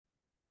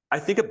I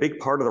think a big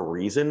part of the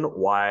reason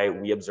why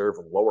we observe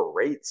lower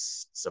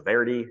rates,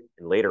 severity,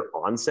 and later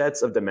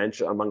onsets of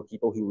dementia among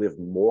people who live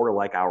more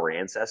like our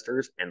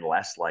ancestors and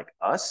less like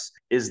us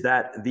is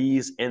that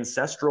these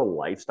ancestral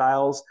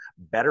lifestyles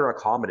better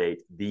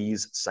accommodate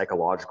these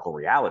psychological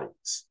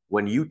realities.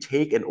 When you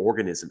take an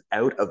organism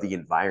out of the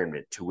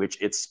environment to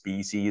which its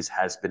species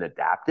has been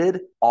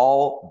adapted,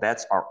 all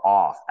bets are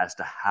off as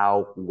to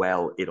how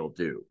well it'll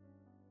do.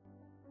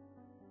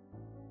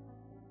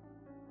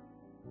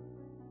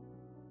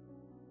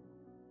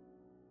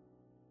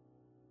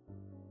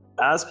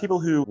 As people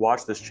who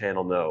watch this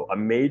channel know, a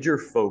major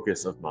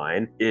focus of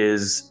mine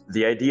is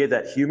the idea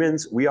that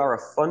humans, we are a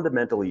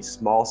fundamentally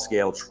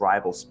small-scale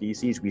tribal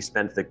species. We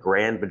spent the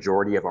grand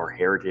majority of our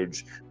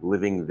heritage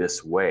living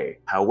this way.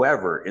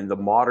 However, in the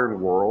modern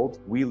world,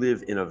 we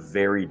live in a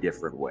very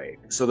different way.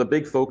 So the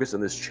big focus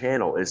on this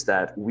channel is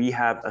that we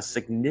have a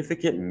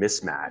significant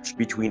mismatch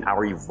between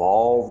our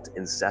evolved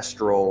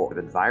ancestral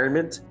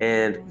environment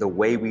and the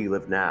way we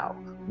live now.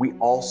 We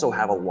also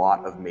have a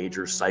lot of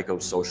major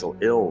psychosocial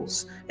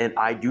ills, and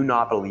I do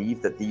not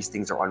believe that these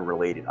things are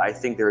unrelated. I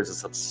think there is a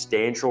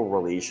substantial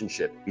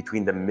relationship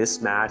between the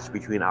mismatch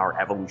between our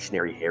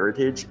evolutionary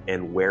heritage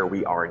and where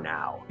we are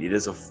now. It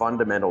is a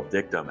fundamental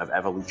dictum of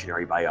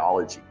evolutionary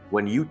biology.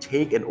 When you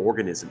take an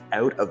organism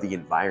out of the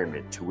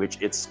environment to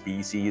which its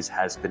species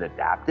has been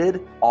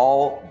adapted,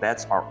 all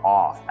bets are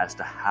off as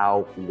to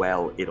how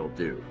well it'll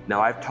do.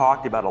 Now, I've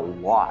talked about a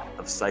lot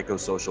of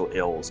psychosocial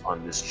ills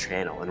on this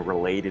channel and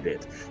related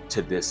it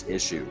to this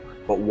issue,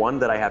 but one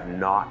that I have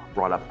not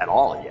brought up at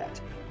all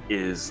yet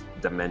is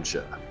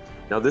dementia.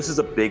 Now, this is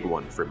a big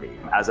one for me.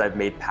 As I've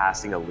made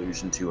passing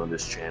allusion to on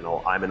this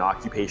channel, I'm an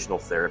occupational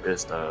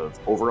therapist of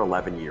over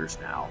 11 years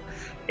now,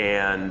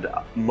 and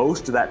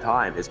most of that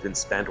time has been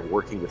spent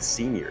working with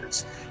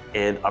seniors.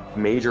 And a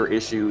major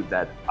issue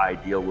that I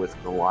deal with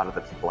a lot of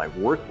the people I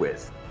work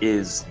with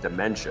is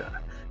dementia.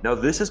 Now,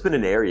 this has been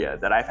an area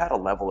that I've had a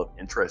level of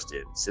interest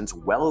in since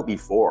well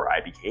before I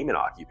became an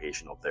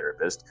occupational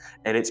therapist,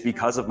 and it's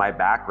because of my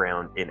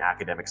background in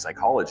academic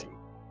psychology.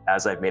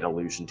 As I've made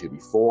allusion to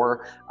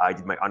before, I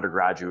did my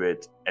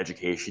undergraduate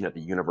education at the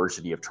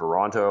University of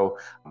Toronto.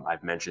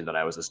 I've mentioned that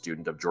I was a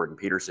student of Jordan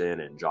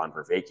Peterson and John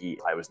Vervaeke.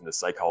 I was in the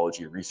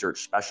psychology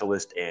research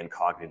specialist and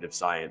cognitive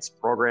science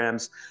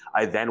programs.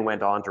 I then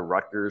went on to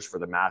Rutgers for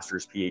the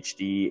master's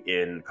PhD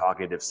in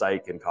cognitive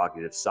psych and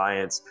cognitive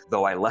science,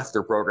 though I left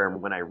their program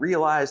when I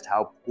realized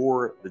how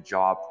poor the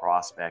job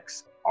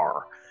prospects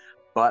are.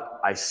 But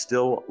I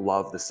still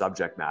love the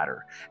subject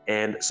matter.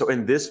 And so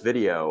in this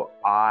video,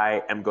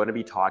 I am going to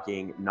be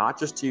talking not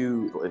just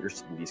to people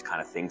interested in these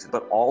kind of things,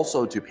 but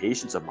also to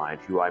patients of mine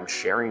who I'm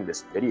sharing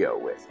this video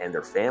with and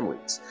their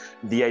families.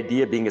 The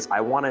idea being is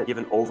I want to give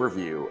an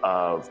overview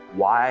of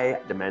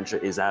why dementia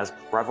is as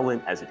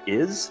prevalent as it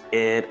is,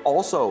 and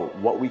also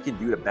what we can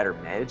do to better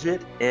manage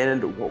it,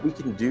 and what we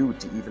can do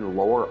to even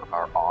lower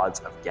our odds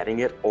of getting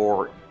it,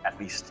 or at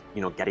least,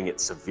 getting it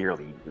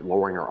severely,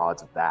 lowering our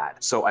odds of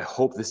that. So I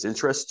hope this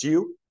interests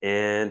you.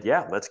 And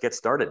yeah, let's get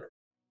started.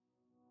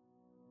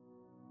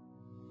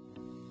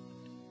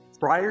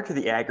 Prior to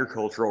the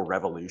agricultural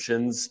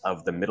revolutions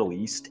of the Middle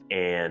East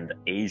and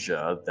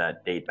Asia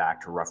that date back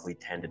to roughly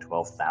 10 to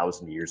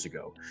 12,000 years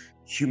ago,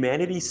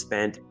 humanity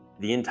spent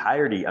the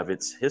entirety of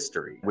its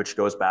history, which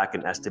goes back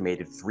an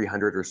estimated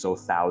 300 or so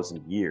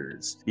thousand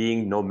years,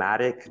 being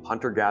nomadic,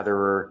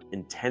 hunter-gatherer,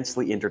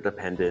 intensely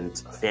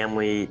interdependent,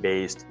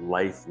 family-based,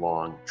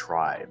 lifelong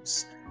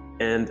tribes.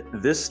 And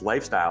this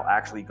lifestyle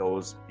actually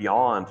goes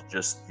beyond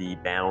just the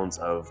bounds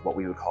of what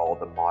we would call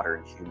the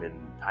modern human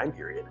time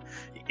period.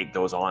 It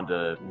goes on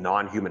to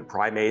non-human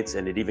primates,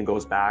 and it even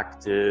goes back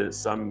to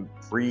some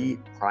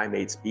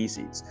pre-primate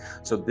species.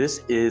 So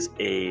this is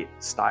a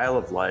style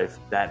of life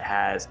that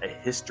has a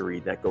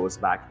history that goes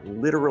back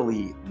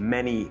literally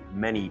many,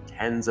 many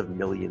tens of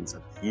millions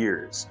of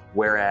years,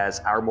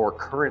 whereas our more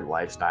current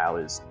lifestyle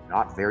is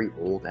not very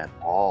old at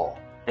all.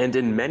 And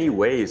in many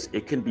ways,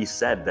 it can be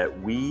said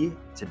that we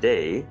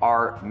today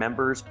are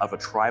members of a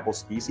tribal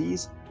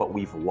species, but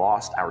we've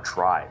lost our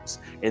tribes.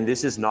 And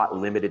this is not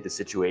limited to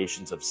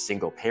situations of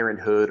single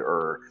parenthood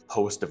or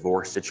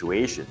post-divorce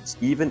situations.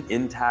 Even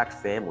intact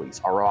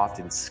families are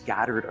often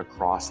scattered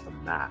across the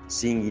map,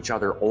 seeing each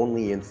other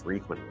only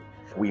infrequently.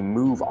 We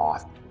move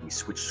often, we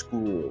switch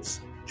schools,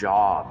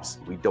 jobs,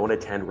 we don't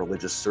attend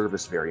religious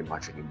service very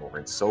much anymore,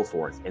 and so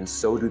forth. And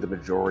so do the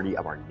majority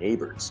of our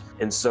neighbors.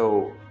 And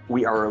so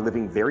we are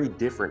living very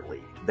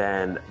differently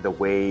than the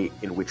way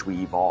in which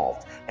we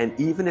evolved. And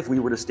even if we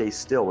were to stay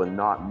still and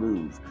not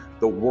move,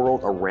 the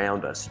world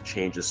around us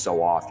changes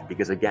so often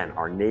because, again,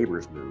 our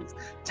neighbors move,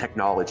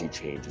 technology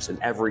changes, and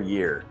every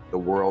year the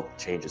world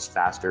changes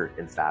faster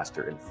and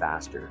faster and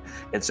faster.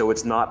 And so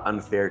it's not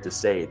unfair to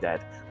say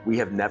that we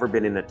have never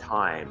been in a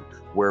time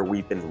where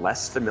we've been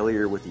less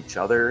familiar with each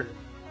other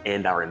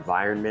and our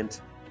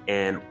environment,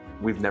 and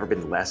we've never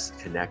been less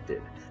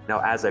connected. Now,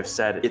 as I've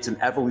said, it's an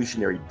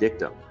evolutionary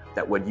dictum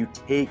that when you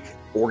take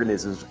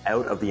organisms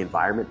out of the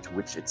environment to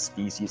which its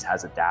species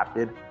has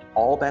adapted,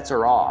 all bets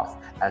are off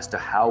as to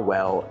how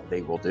well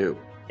they will do.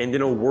 And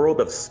in a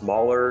world of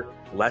smaller,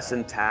 less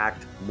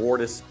intact, more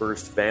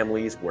dispersed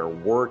families where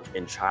work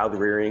and child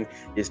rearing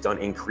is done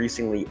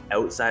increasingly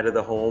outside of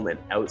the home and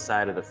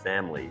outside of the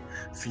family,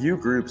 few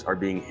groups are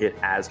being hit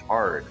as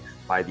hard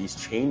by these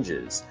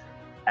changes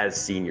as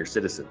senior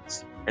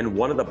citizens. And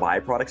one of the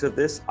byproducts of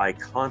this, I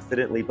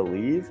confidently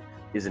believe,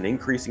 is an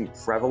increasing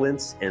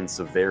prevalence and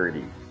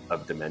severity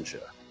of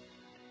dementia.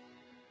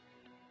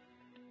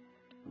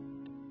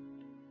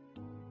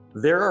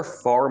 There are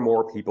far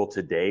more people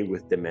today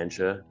with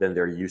dementia than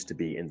there used to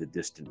be in the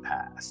distant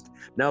past.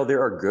 Now,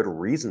 there are good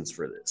reasons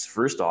for this.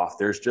 First off,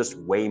 there's just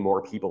way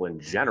more people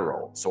in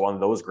general. So on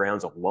those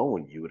grounds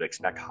alone, you would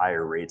expect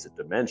higher rates of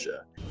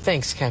dementia.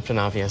 Thanks, Captain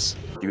Obvious.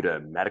 Due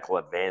to medical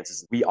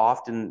advances, we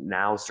often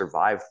now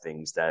survive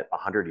things that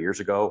 100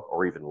 years ago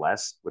or even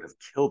less would have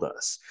killed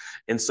us.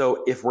 And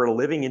so if we're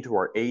living into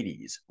our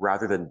 80s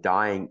rather than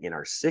dying in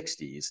our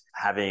 60s,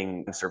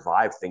 having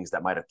survived things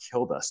that might have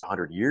killed us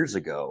 100 years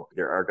ago,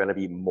 there are going to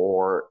be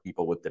more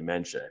people with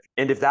dementia.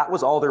 And if that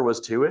was all there was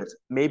to it,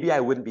 maybe I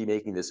wouldn't be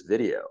making this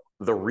video.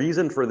 The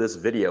reason for this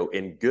video,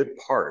 in good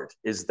part,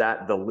 is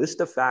that the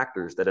list of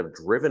factors that have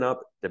driven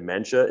up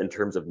dementia in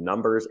terms of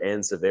numbers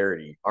and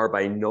severity are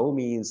by no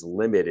means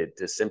limited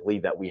to simply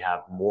that we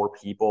have more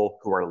people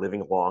who are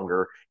living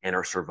longer and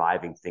are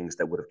surviving things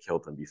that would have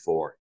killed them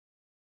before.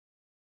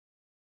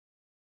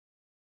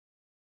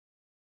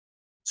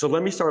 So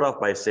let me start off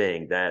by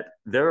saying that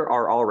there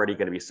are already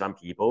going to be some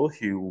people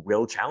who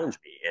will challenge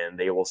me, and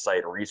they will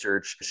cite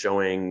research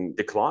showing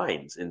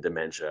declines in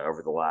dementia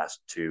over the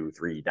last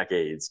 2-3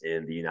 decades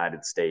in the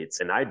United States,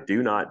 and I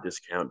do not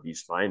discount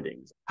these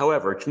findings.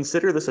 However,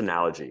 consider this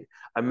analogy.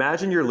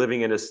 Imagine you're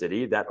living in a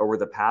city that over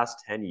the past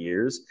 10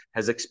 years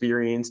has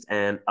experienced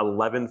an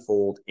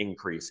 11-fold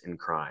increase in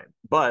crime.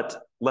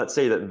 But let's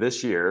say that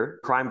this year,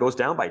 crime goes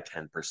down by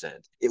 10%.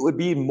 It would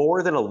be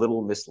more than a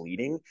little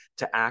misleading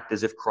to act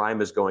as if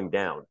crime is going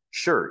down.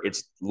 Sure,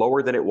 it's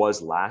lower than it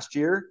was last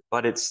year,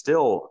 but it's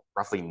still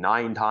roughly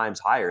 9 times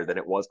higher than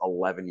it was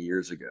 11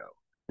 years ago.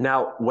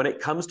 Now, when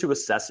it comes to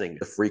assessing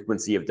the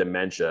frequency of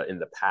dementia in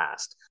the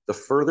past, the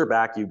further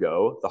back you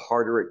go, the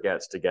harder it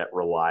gets to get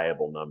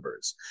reliable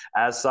numbers.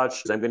 As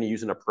such, I'm going to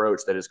use an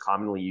approach that is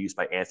commonly used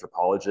by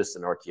anthropologists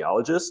and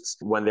archaeologists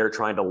when they're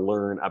trying to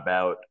learn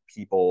about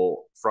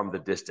people from the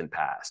distant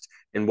past.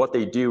 And what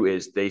they do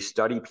is they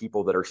study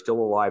people that are still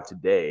alive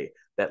today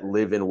that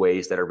live in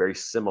ways that are very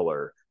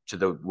similar to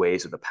the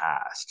ways of the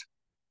past.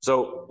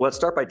 So let's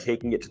start by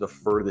taking it to the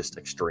furthest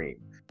extreme.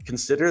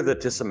 Consider the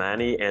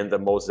Tsimane and the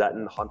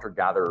Mozetan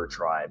hunter-gatherer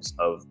tribes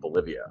of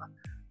Bolivia.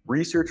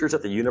 Researchers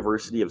at the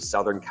University of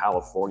Southern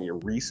California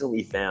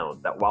recently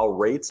found that while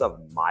rates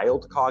of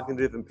mild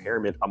cognitive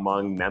impairment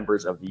among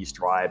members of these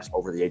tribes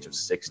over the age of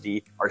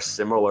 60 are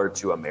similar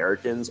to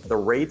Americans, the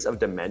rates of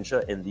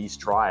dementia in these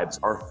tribes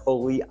are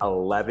fully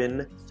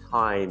 11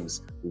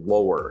 times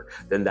lower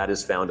than that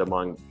is found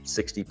among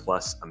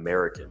 60-plus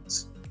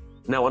Americans.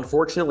 Now,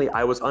 unfortunately,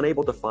 I was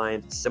unable to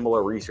find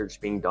similar research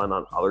being done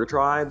on other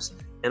tribes,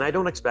 and I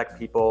don't expect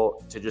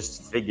people to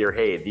just figure,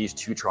 hey, these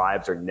two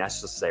tribes are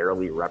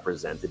necessarily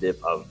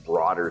representative of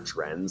broader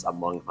trends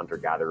among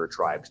hunter-gatherer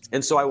tribes.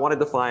 And so I wanted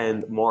to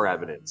find more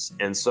evidence.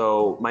 And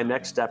so my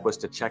next step was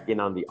to check in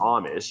on the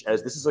Amish,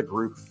 as this is a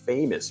group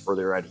famous for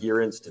their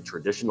adherence to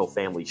traditional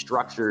family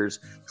structures,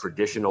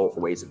 traditional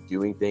ways of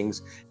doing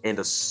things, and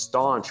a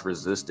staunch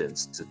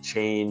resistance to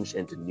change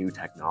and to new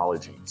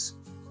technologies.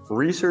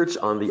 Research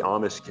on the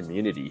Amish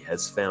community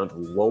has found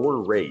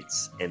lower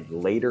rates and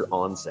later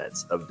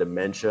onsets of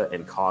dementia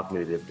and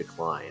cognitive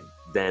decline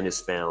than is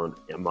found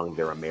among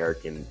their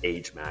American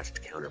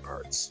age-matched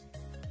counterparts.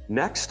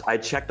 Next, I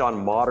checked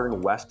on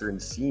modern Western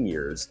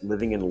seniors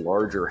living in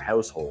larger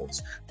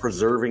households,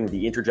 preserving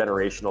the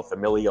intergenerational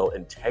familial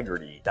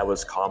integrity that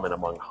was common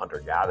among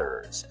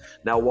hunter-gatherers.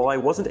 Now, while I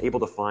wasn't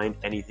able to find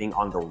anything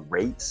on the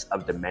rates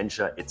of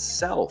dementia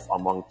itself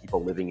among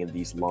people living in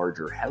these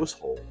larger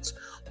households,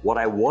 what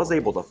I was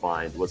able to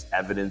find was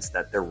evidence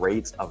that the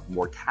rates of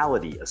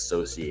mortality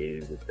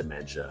associated with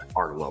dementia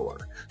are lower.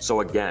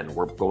 So again,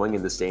 we're going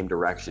in the same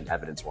direction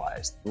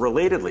evidence-wise.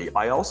 Relatedly,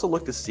 I also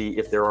looked to see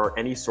if there are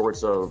any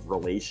sorts of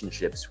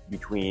relationships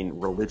between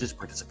religious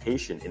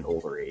participation in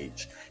older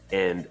age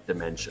and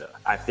dementia.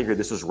 I figured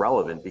this was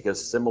relevant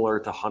because similar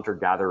to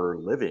hunter-gatherer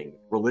living,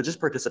 religious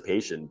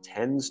participation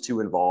tends to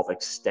involve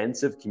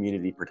extensive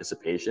community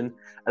participation,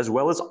 as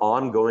well as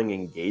ongoing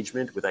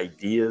engagement with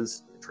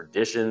ideas,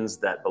 traditions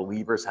that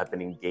believers have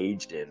been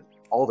engaged in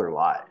all their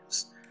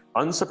lives.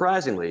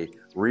 Unsurprisingly,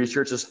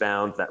 research has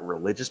found that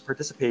religious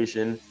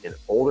participation in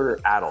older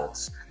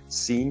adults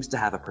seems to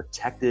have a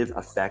protective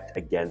effect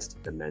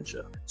against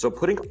dementia. So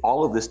putting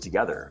all of this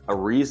together, a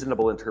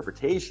reasonable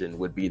interpretation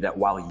would be that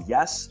while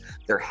yes,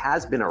 there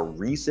has been a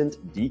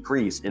recent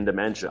decrease in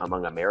dementia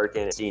among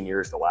American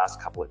seniors the last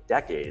couple of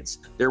decades,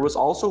 there was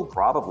also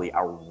probably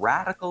a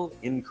radical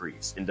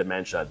increase in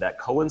dementia that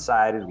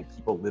coincided with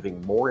people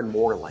living more and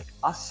more like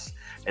us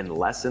and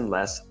less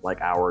like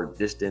our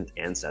distant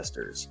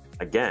ancestors.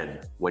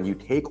 Again, when you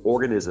take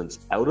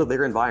organisms out of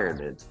their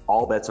environment,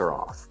 all bets are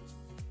off.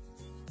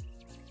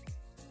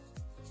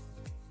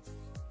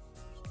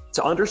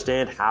 To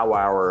understand how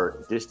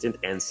our distant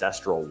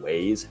ancestral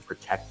ways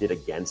protected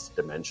against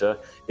dementia,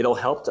 it'll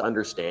help to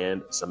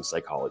understand some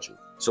psychology.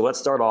 So let's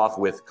start off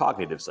with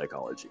cognitive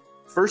psychology.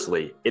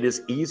 Firstly, it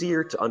is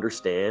easier to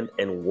understand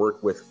and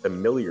work with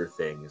familiar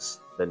things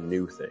than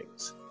new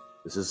things.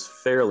 This is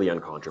fairly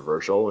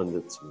uncontroversial, and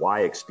it's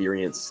why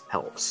experience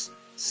helps.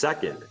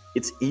 Second,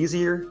 it's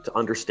easier to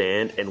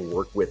understand and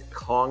work with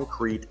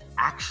concrete,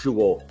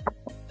 actual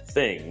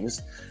things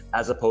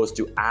as opposed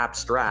to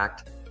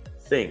abstract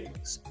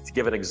things. To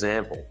give an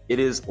example, it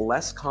is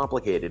less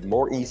complicated,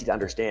 more easy to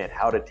understand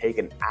how to take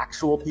an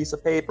actual piece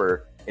of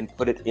paper and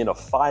put it in a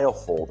file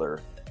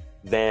folder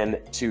than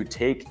to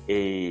take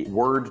a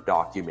Word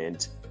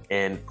document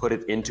and put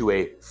it into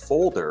a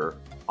folder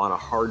on a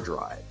hard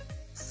drive.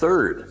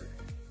 Third,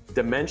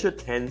 dementia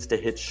tends to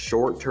hit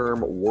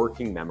short-term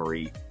working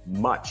memory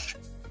much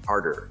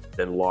harder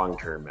than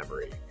long-term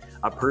memory.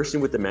 A person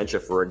with dementia,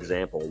 for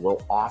example,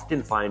 will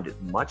often find it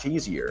much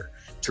easier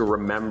to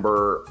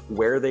remember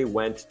where they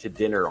went to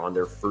dinner on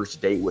their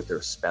first date with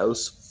their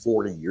spouse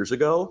 40 years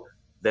ago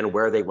than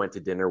where they went to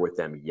dinner with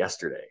them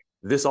yesterday.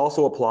 This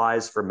also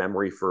applies for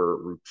memory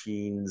for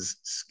routines,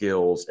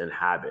 skills, and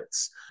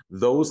habits.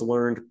 Those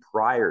learned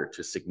prior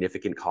to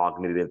significant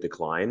cognitive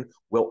decline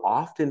will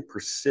often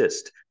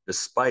persist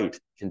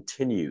despite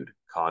continued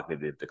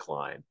cognitive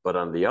decline. But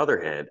on the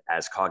other hand,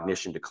 as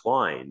cognition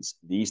declines,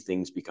 these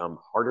things become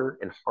harder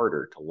and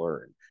harder to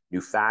learn. New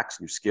facts,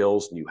 new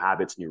skills, new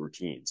habits, new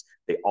routines,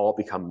 they all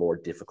become more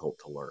difficult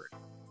to learn.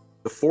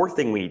 The fourth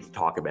thing we need to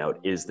talk about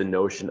is the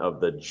notion of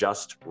the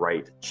just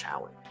right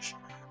challenge.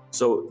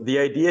 So the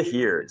idea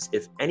here is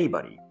if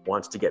anybody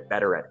wants to get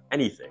better at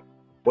anything,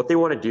 what they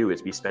want to do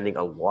is be spending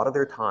a lot of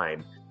their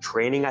time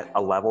training at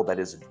a level that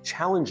is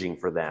challenging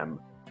for them,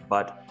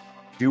 but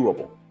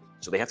doable.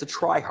 So they have to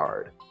try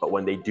hard, but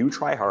when they do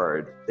try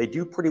hard, they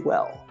do pretty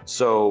well.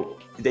 So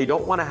they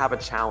don't want to have a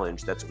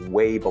challenge that's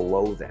way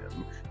below them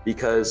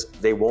because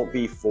they won't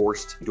be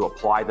forced to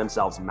apply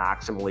themselves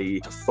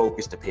maximally, to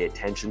focus, to pay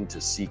attention, to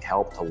seek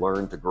help, to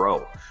learn, to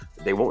grow.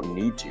 They won't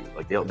need to.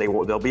 Like they'll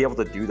be able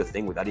to do the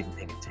thing without even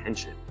paying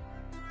attention.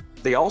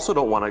 They also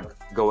don't want to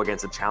go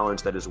against a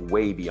challenge that is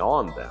way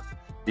beyond them,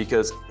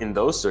 because in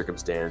those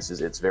circumstances,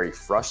 it's very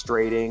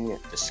frustrating,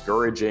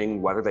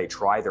 discouraging. Whether they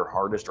try their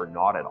hardest or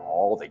not at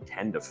all, they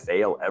tend to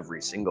fail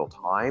every single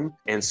time.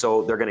 And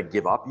so they're going to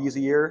give up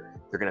easier.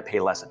 They're going to pay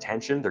less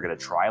attention. They're going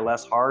to try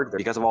less hard.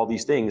 Because of all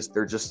these things,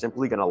 they're just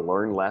simply going to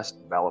learn less,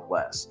 develop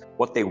less.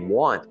 What they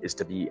want is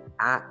to be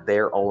at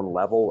their own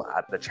level,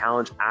 at the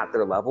challenge at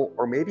their level,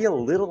 or maybe a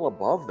little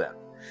above them,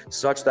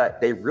 such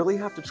that they really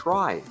have to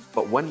try.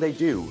 But when they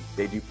do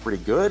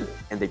pretty good,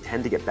 and they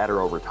tend to get better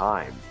over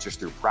time, just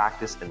through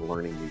practice and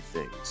learning new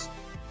things.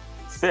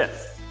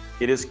 Fifth,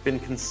 it has been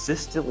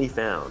consistently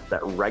found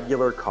that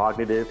regular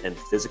cognitive and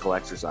physical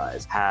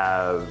exercise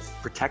have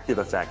protective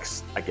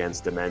effects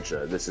against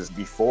dementia. This is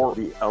before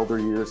the elder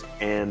years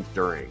and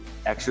during.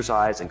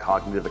 Exercise and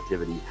cognitive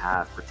activity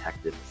have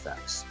protective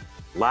effects.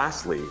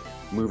 Lastly,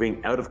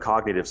 moving out of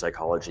cognitive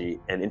psychology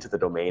and into the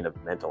domain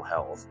of mental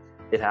health,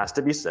 it has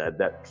to be said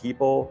that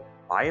people,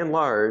 by and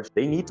large,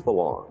 they need to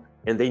belong,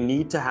 and they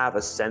need to have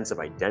a sense of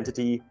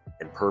identity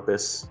and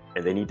purpose,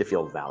 and they need to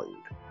feel valued.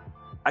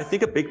 I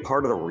think a big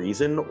part of the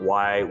reason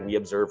why we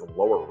observe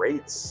lower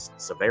rates,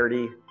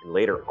 severity, and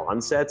later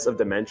onsets of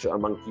dementia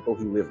among people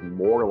who live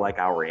more like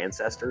our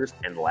ancestors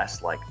and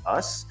less like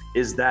us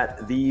is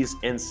that these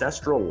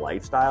ancestral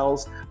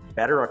lifestyles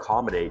better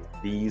accommodate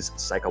these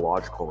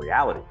psychological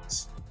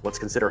realities. Let's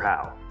consider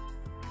how.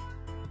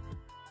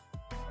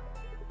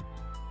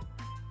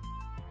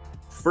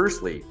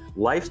 Firstly,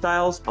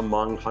 lifestyles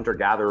among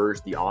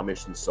hunter-gatherers, the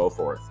Amish, and so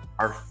forth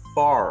are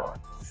far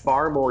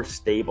more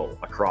stable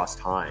across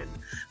time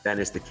than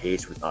is the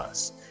case with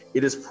us.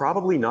 It is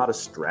probably not a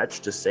stretch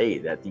to say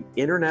that the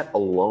internet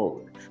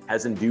alone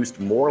has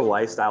induced more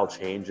lifestyle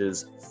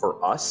changes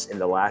for us in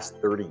the last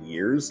 30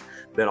 years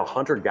than a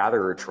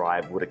hunter-gatherer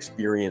tribe would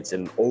experience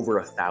in over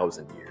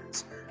 1,000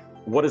 years.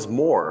 What is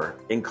more,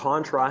 in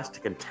contrast to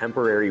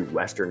contemporary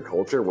Western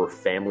culture where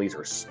families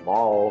are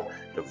small,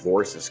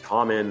 divorce is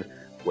common,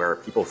 where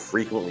people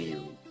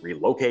frequently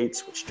relocate,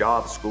 switch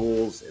jobs,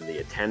 schools, and they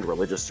attend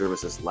religious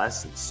services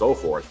less, and so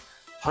forth,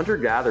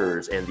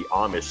 hunter-gatherers and the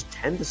Amish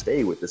tend to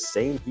stay with the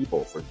same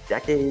people for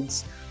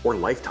decades or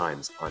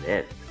lifetimes on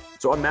end.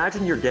 So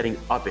imagine you're getting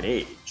up in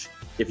age.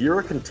 If you're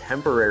a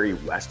contemporary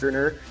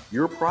Westerner,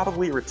 you're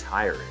probably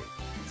retiring.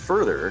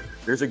 Further,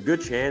 there's a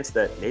good chance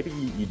that maybe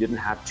you didn't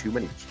have too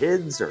many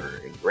kids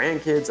or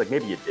grandkids, like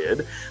maybe you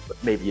did,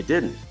 but maybe you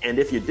didn't. And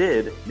if you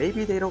did,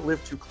 maybe they don't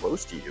live too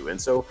close to you.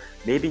 And so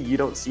maybe you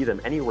don't see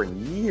them anywhere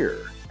near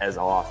as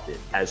often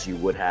as you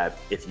would have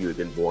if you had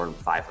been born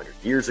 500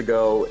 years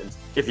ago. And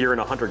if you're in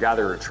a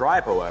hunter-gatherer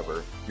tribe,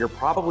 however, you're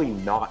probably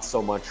not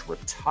so much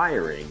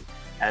retiring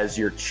as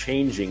you're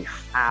changing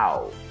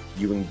how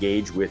you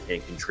engage with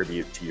and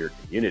contribute to your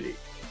community.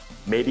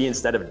 Maybe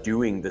instead of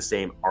doing the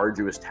same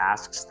arduous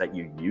tasks that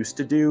you used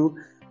to do,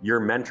 You're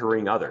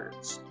mentoring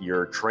others.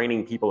 You're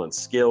training people in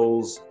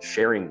skills,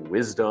 sharing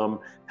wisdom,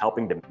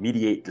 helping to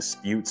mediate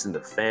disputes in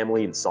the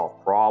family and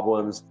solve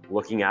problems,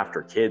 looking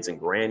after kids and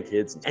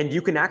grandkids. And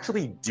you can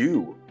actually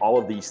do all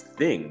of these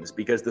things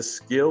because the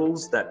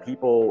skills that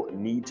people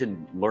need to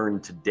learn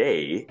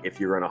today, if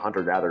you're in a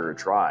hunter-gatherer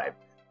tribe,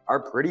 are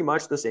pretty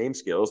much the same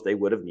skills they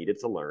would have needed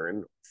to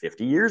learn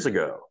 50 years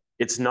ago.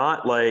 It's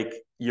not like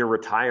you're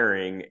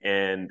retiring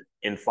and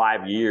in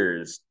 5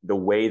 years, the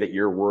way that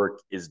your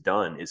work is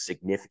done is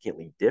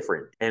significantly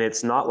different. And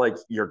it's not like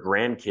your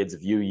grandkids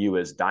view you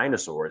as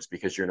dinosaurs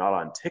because you're not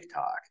on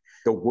TikTok.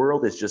 The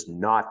world is just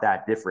not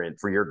that different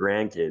for your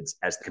grandkids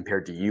as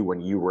compared to you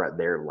when you were at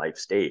their life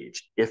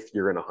stage, if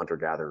you're in a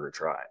hunter-gatherer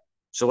tribe.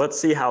 So let's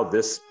see how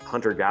this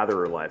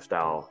hunter-gatherer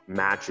lifestyle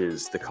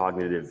matches the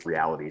cognitive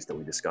realities that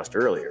we discussed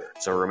earlier.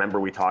 So remember,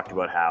 we talked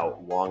about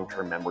how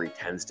long-term memory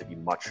tends to be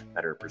much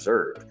better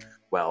preserved.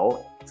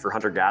 Well, for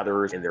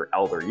hunter-gatherers in their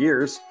elder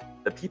years,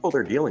 the people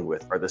they're dealing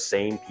with are the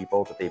same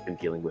people that they've been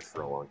dealing with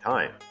for a long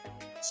time.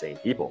 Same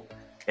people.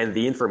 And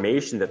the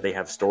information that they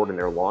have stored in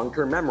their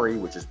long-term memory,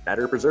 which is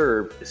better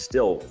preserved, is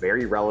still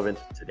very relevant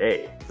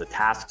today. The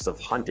tasks of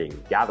hunting,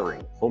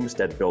 gathering,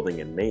 homestead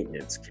building and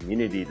maintenance,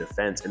 community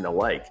defense, and the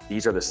like,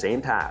 these are the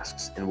same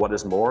tasks. And what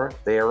is more,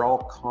 they are all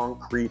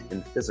concrete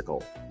and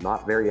physical,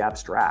 not very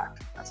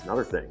abstract. That's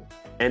another thing.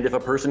 And if a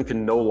person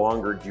can no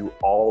longer do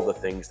all the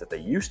things that they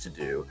used to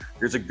do,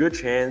 there's a good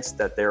chance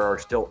that there are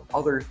still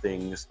other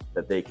things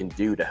that they can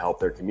do to help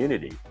their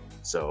community.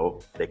 So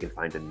they can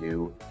find a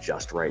new,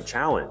 just right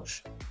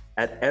challenge.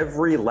 At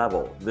every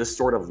level, this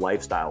sort of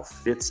lifestyle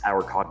fits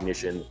our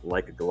cognition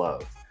like a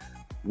glove,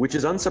 which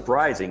is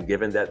unsurprising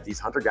given that these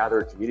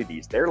hunter-gatherer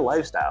communities, their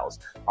lifestyles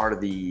are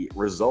the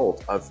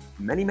result of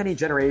many, many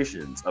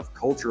generations of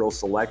cultural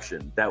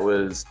selection that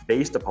was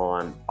based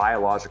upon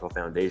biological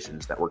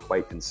foundations that were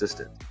quite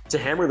consistent. To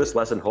hammer this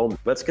lesson home,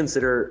 let's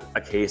consider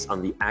a case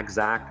on the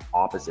exact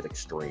opposite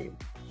extreme.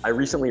 I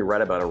recently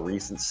read about a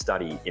recent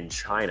study in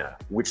China,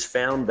 which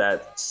found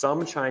that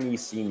some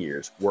Chinese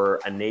seniors were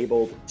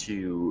enabled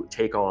to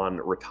take on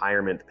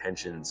retirement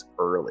pensions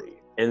early.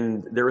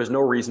 And there is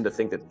no reason to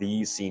think that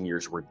these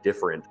seniors were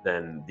different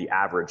than the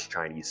average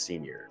Chinese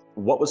senior.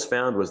 What was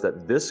found was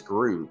that this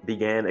group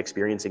began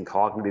experiencing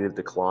cognitive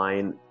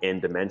decline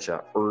and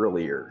dementia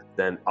earlier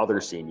than other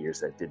seniors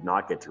that did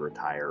not get to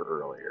retire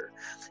earlier.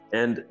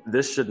 And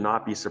this should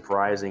not be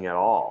surprising at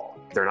all.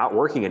 They're not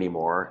working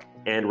anymore,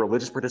 and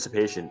religious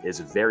participation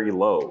is very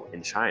low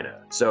in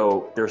China.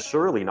 So they're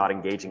surely not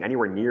engaging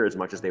anywhere near as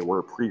much as they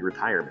were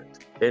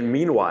pre-retirement. And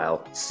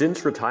meanwhile,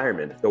 since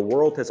retirement, the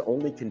world has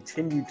only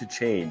continued to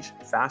change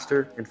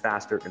faster and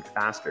faster and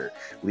faster,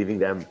 leaving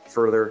them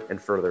further and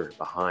further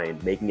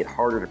behind, making it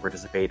harder to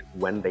participate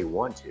when they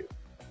want to.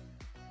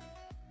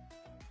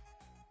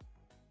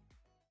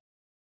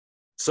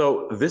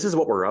 So this is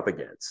what we're up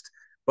against.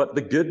 But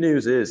the good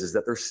news is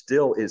that there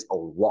still is a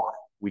lot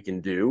we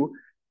can do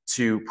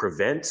to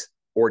prevent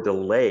or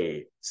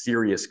delay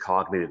serious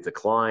cognitive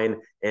decline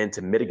and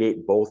to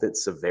mitigate both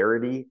its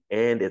severity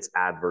and its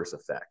adverse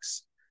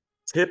effects.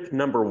 Tip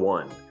number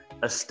 1,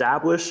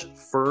 establish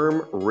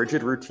firm,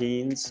 rigid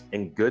routines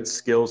and good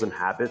skills and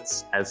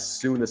habits as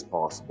soon as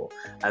possible.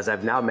 As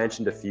I've now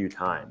mentioned a few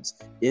times,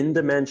 in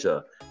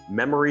dementia,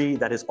 memory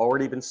that has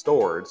already been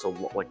stored, so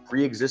like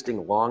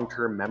pre-existing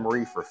long-term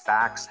memory for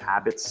facts,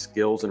 habits,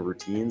 skills, and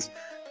routines,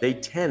 they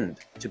tend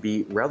to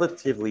be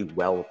relatively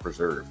well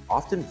preserved,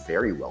 often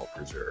very well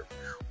preserved.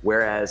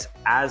 Whereas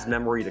as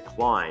memory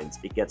declines,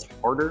 it gets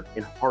harder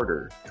and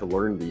harder to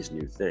learn these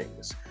new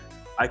things.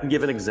 I can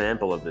give an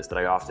example of this that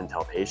I often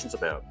tell patients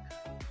about.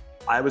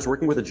 I was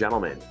working with a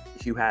gentleman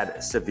who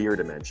had severe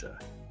dementia.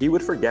 He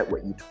would forget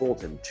what you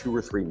told him 2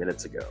 or 3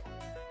 minutes ago.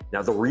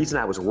 Now, the reason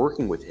I was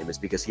working with him is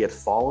because he had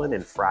fallen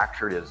and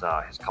fractured his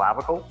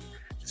clavicle,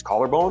 his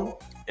collarbone,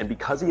 and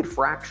because he had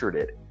fractured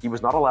it, he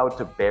was not allowed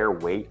to bear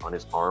weight on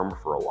his arm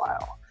for a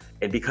while.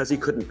 And because he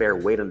couldn't bear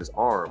weight on his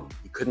arm,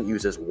 he couldn't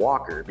use his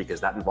walker because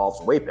that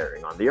involves weight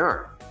bearing on the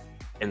arm.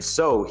 And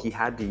so he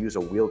had to use a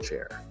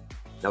wheelchair.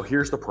 Now,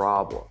 here's the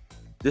problem.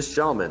 This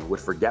gentleman would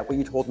forget what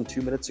you told him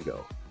 2 minutes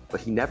ago,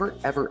 but he never,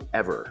 ever,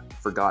 ever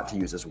forgot to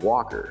use his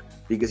walker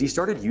because he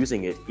started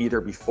using it either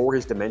before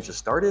his dementia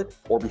started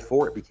or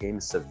before it became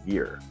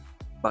severe.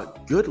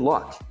 But good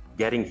luck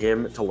getting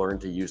him to learn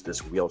to use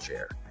this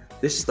wheelchair.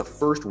 This is the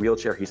first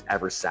wheelchair he's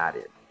ever sat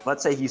in.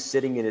 Let's say he's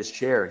sitting in his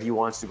chair, he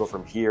wants to go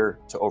from here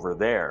to over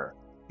there.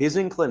 His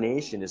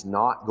inclination is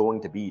not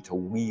going to be to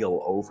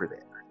wheel over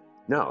there.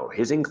 No,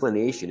 his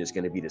inclination is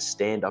going to be to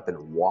stand up and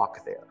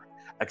walk there.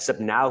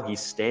 Except now he's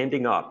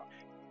standing up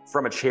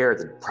from a chair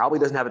that probably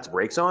doesn't have its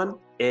brakes on,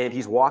 and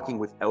he's walking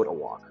without a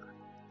walker.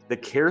 The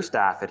care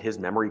staff at his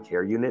memory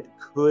care unit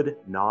could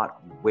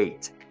not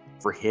wait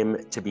for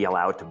him to be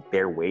allowed to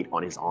bear weight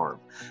on his arm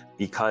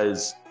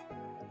because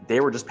they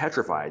were just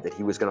petrified that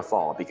he was going to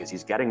fall because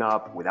he's getting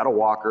up without a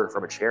walker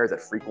from a chair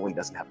that frequently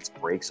doesn't have its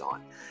brakes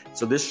on.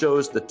 So this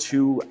shows the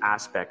two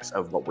aspects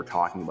of what we're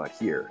talking about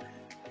here.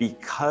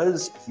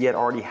 Because he had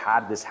already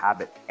had this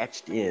habit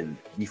etched in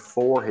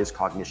before his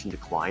cognition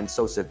declined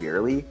so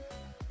severely,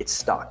 it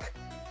stuck.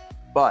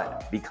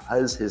 But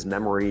because his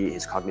memory,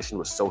 his cognition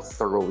was so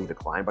thoroughly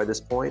declined by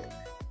this point,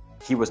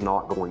 he was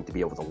not going to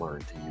be able to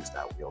learn to use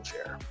that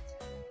wheelchair.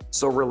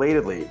 So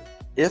relatedly,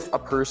 if a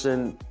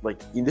person,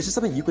 this is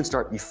something you can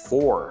start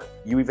before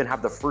you even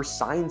have the first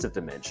signs of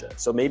dementia.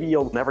 So maybe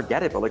you'll never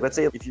get it, but let's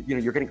say if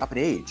you're getting up in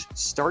age,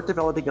 start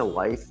developing a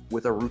life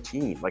with a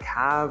routine.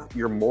 Have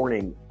your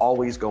morning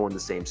always go in the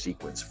same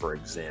sequence, for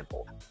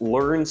example.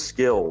 Learn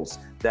skills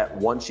that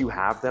once you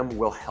have them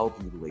will help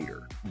you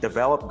later.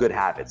 Develop good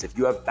habits. If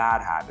you have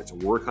bad habits,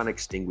 work on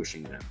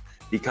extinguishing them.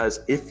 Because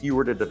if you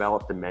were to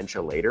develop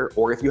dementia later,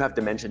 or if you have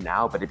dementia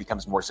now, but it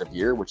becomes more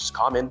severe, which is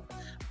common,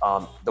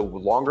 the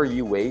longer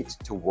you wait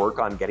to work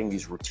on getting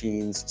these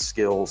routines,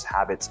 skills,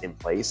 habits in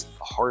place,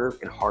 the harder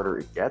and harder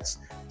it gets,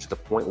 to the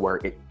point where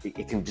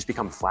it can just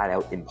become flat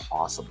out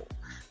impossible.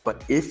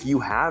 But if you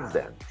have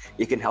them,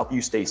 it can help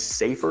you stay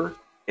safer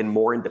and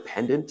more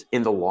independent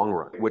in the long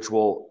run, which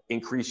will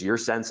increase your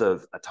sense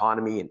of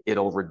autonomy, and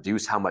it'll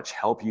reduce how much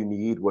help you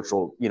need, which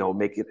will,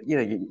 make it,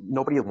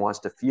 nobody wants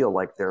to feel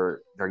like they're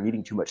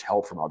needing too much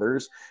help from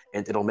others,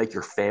 and it'll make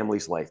your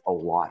family's life a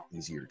lot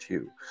easier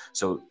too.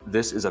 So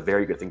this is a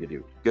very good thing to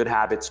do. Good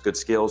habits, good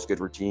skills, good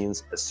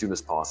routines as soon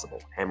as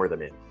possible. Hammer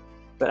them in.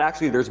 But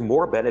actually, there's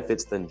more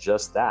benefits than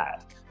just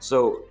that.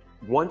 So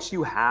once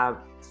you have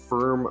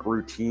firm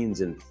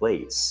routines in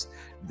place,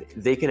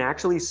 they can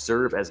actually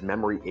serve as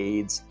memory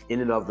aids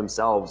in and of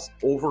themselves,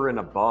 over and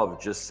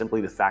above just simply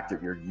the fact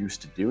that you're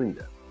used to doing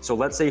them. So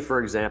let's say,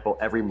 for example,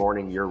 every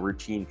morning your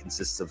routine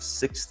consists of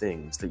 6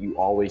 things that you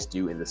always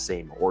do in the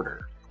same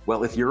order.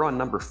 Well, if you're on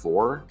number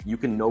 4, you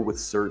can know with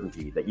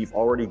certainty that you've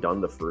already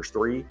done the first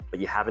 3, but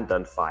you haven't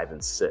done 5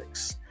 and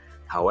 6.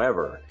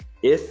 However,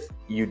 if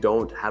you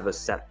don't have a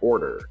set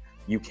order,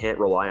 you can't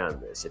rely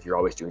on this if you're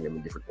always doing them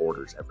in different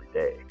orders every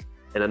day.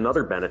 And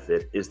another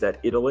benefit is that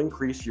it'll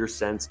increase your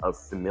sense of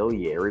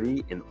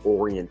familiarity and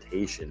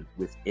orientation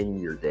within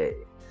your day.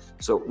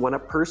 So when a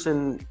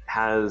person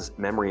has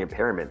memory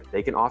impairment,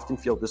 they can often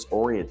feel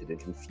disoriented and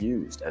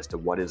confused as to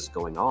what is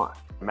going on.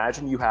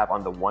 Imagine you have,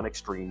 on the one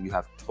extreme, you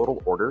have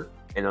total order,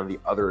 and on the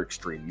other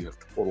extreme, you have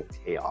total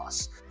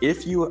chaos.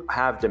 If you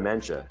have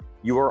dementia,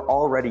 you are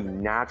already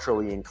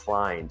naturally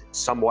inclined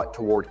somewhat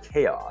toward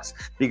chaos,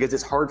 because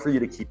it's hard for you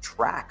to keep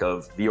track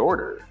of the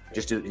order,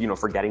 just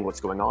forgetting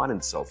what's going on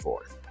and so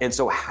forth. And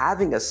so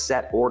having a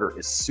set order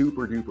is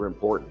super duper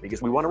important,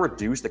 because we want to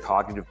reduce the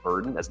cognitive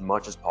burden as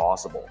much as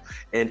possible.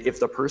 And if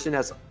the person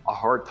has a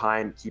hard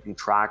time keeping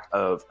track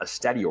of a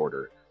steady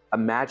order,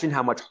 imagine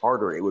how much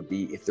harder it would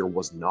be if there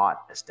was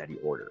not a steady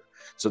order.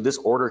 So this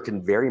order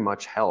can very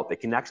much help.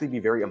 It can actually be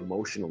very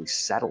emotionally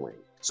settling.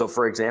 So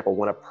for example,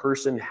 when a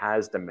person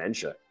has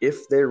dementia,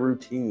 if their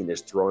routine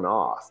is thrown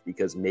off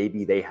because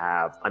maybe they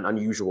have an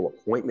unusual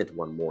appointment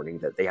one morning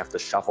that they have to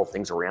shuffle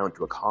things around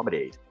to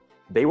accommodate,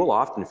 they will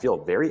often feel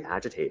very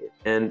agitated.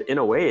 And in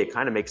a way, it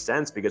kind of makes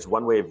sense, because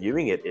one way of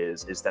viewing it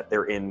is that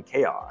they're in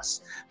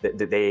chaos, that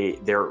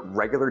their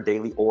regular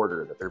daily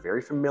order that they're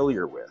very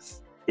familiar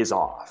with is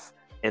off.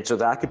 And so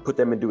that could put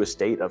them into a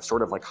state of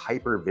sort of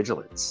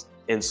hypervigilance.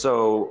 And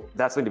so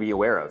that's something to be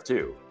aware of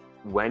too.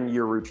 When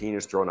your routine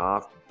is thrown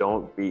off,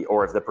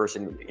 or if the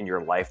person in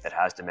your life that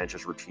has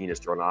dementia's routine is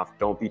thrown off,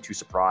 don't be too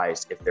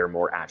surprised if they're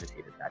more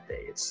agitated that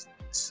day. It's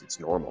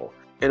normal.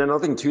 And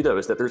another thing too, though,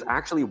 is that there's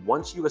actually,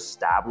 once you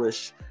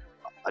establish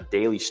a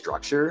daily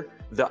structure,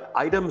 the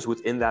items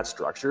within that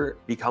structure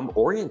become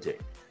orienting.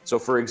 So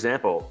for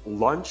example,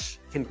 lunch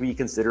can be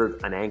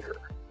considered an anchor.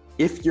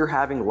 If you're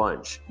having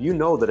lunch, you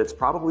know that it's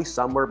probably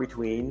somewhere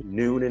between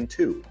noon and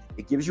 2.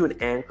 It gives you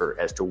an anchor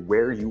as to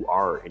where you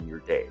are in your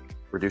day.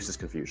 Reduces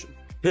confusion.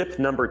 Tip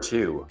number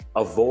 2,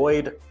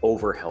 avoid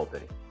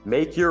overhelping.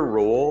 Make your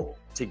rule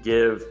to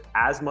give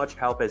as much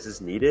help as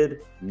is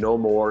needed, no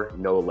more,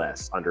 no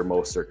less, under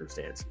most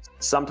circumstances.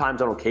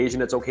 Sometimes on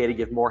occasion, it's okay to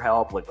give more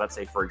help. Let's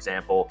say, for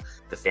example,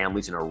 the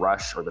family's in a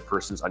rush or the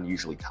person's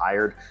unusually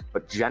tired,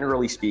 but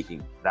generally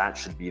speaking, that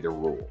should be the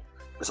rule.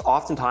 Because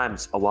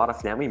oftentimes, a lot of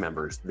family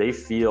members, they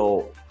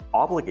feel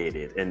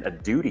obligated and a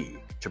duty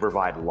to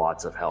provide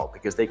lots of help,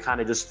 because they kind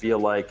of just feel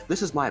like,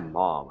 this is my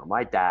mom or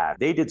my dad.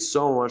 They did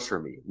so much for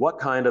me. What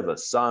kind of a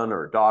son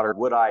or daughter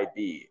would I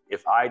be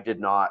if I did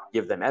not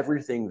give them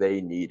everything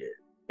they needed?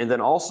 And then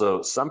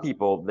also, some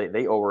people,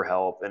 they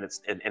overhelp, and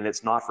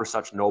it's not for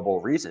such noble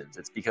reasons.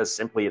 It's because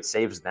simply it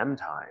saves them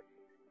time.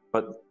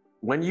 But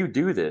when you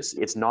do this,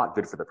 it's not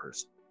good for the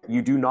person.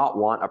 You do not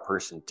want a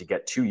person to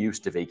get too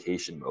used to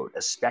vacation mode,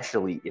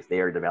 especially if they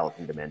are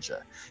developing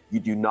dementia. You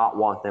do not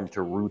want them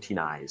to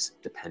routinize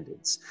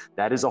dependence.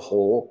 That is a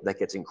hole that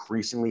gets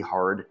increasingly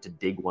hard to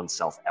dig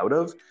oneself out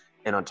of.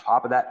 And on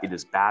top of that, it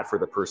is bad for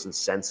the person's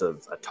sense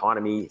of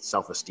autonomy,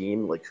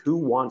 self-esteem. Who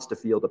wants to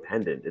feel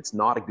dependent? It's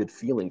not a good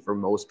feeling for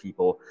most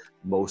people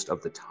most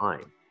of the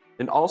time.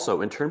 And also,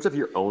 in terms of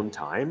your own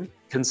time,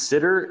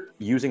 consider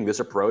using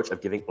this approach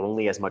of giving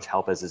only as much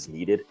help as is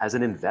needed as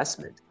an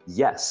investment.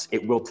 Yes,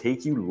 it will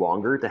take you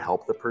longer to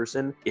help the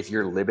person if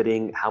you're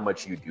limiting how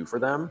much you do for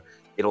them.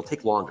 It'll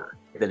take longer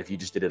than if you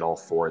just did it all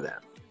for them.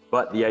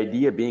 But the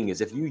idea being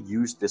is if you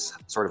use this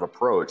sort of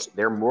approach,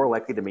 they're more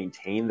likely to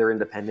maintain their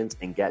independence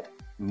and get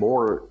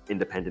more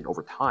independent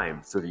over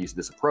time through the use of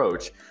this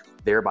approach,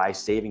 thereby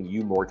saving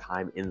you more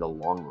time in the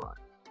long run.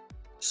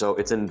 So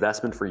it's an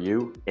investment for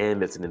you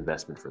and it's an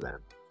investment for them.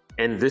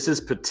 And this is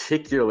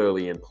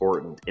particularly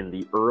important in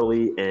the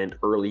early and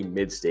early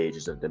mid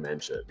stages of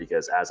dementia,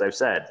 because as I've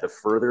said, the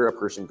further a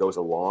person goes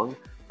along,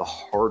 the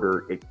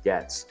harder it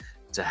gets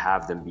to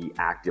have them be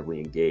actively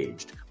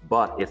engaged.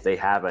 But if they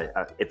have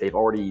if they've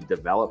already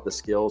developed the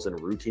skills and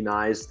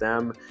routinized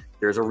them,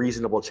 there's a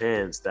reasonable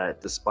chance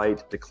that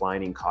despite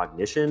declining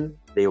cognition,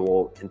 they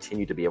will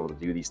continue to be able to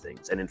do these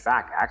things. And in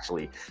fact,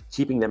 actually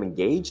keeping them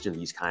engaged in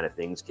these kind of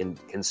things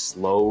can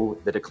slow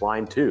the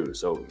decline too.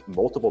 So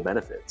multiple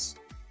benefits.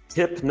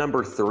 Tip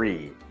number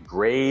 3,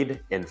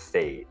 grade and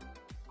fade.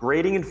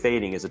 Grading and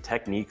fading is a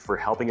technique for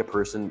helping a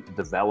person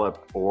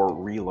develop or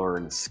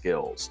relearn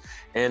skills.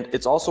 And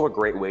it's also a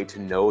great way to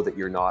know that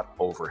you're not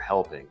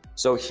over-helping.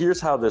 So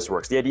here's how this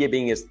works. The idea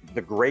being is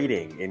the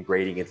grading in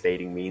grading and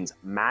fading means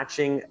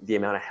matching the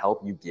amount of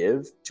help you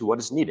give to what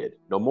is needed.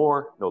 No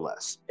more, no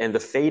less. And the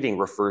fading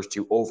refers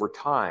to over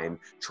time,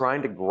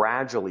 trying to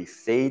gradually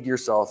fade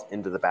yourself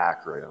into the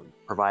background,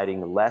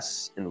 providing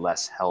less and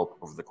less help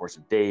over the course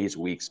of days,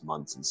 weeks,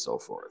 months, and so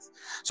forth.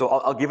 So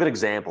I'll give an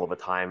example of a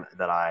time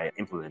that I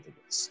implemented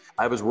this.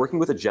 I was working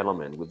with a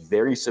gentleman with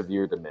very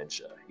severe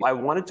dementia. I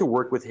wanted to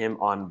work with him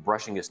on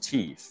brushing his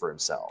teeth for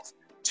himself.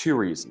 2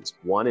 reasons.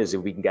 One is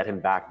if we can get him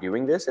back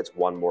doing this, it's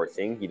one more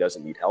thing he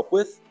doesn't need help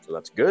with, so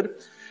that's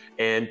good.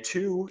 And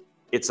 2,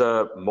 it's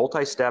a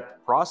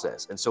multi-step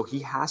process. And so he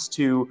has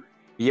to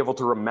be able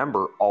to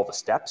remember all the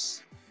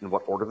steps and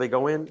what order they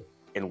go in,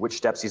 and which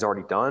steps he's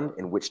already done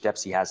and which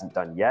steps he hasn't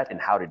done yet, and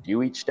how to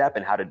do each step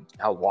and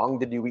how long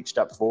to do each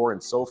step for,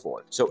 and so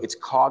forth. So it's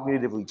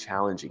cognitively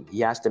challenging. He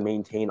has to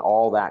maintain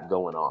all that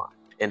going on.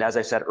 And as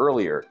I said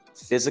earlier,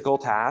 physical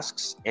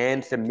tasks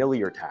and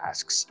familiar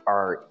tasks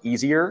are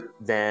easier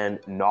than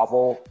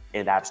novel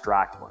and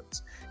abstract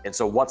ones. And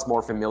so what's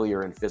more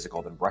familiar and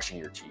physical than brushing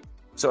your teeth?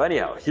 So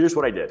anyhow, here's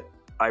what I did.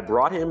 I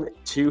brought him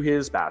to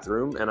his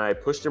bathroom and I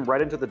pushed him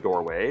right into the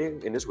doorway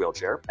in his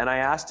wheelchair. And I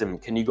asked him,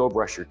 can you go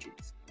brush your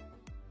teeth?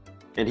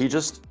 And he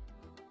just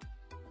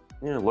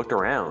looked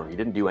around. He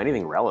didn't do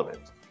anything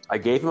relevant. I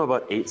gave him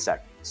about 8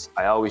 seconds.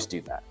 I always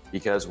do that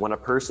because when a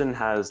person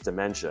has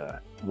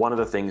dementia, one of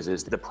the things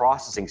is the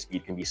processing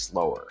speed can be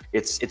slower.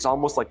 It's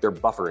almost like they're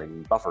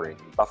buffering.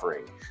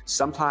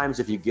 Sometimes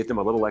if you give them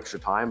a little extra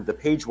time, the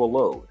page will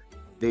load.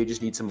 They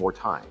just need some more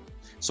time.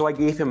 So I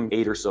gave him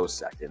 8 or so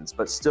seconds,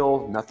 but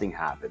still nothing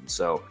happened.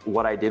 So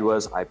what I did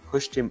was I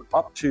pushed him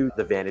up to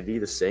the vanity,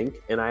 the sink,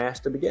 and I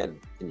asked him again,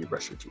 can you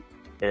brush your teeth?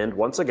 And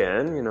once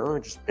again,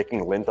 just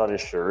picking lint on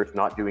his shirt,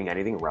 not doing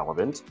anything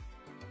relevant.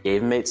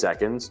 Gave him 8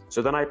 seconds.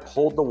 So then I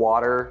pulled the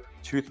water,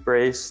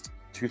 toothpaste,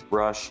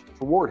 toothbrush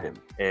toward him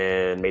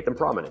and made them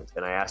prominent.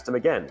 And I asked him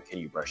again, can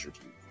you brush your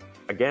teeth?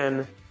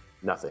 Again,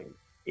 nothing.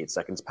 8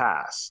 seconds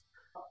pass.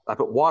 I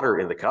put water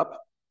in the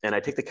cup and I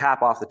take the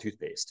cap off the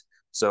toothpaste.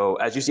 So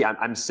as you see,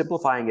 I'm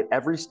simplifying it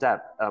every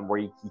step where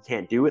you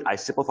can't do it. I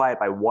simplify it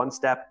by 1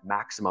 step,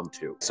 maximum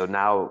 2. So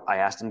now I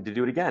asked him to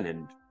do it again.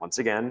 And once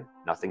again,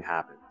 nothing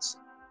happens.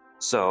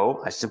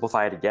 So I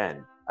simplify it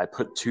again. I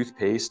put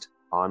toothpaste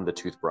on the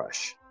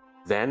toothbrush.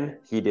 Then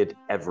he did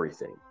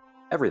everything.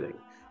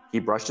 He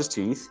brushed his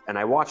teeth and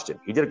I watched him.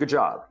 He did a good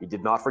job. He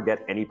did not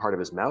forget any part of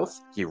his mouth.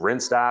 He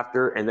rinsed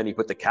after and then he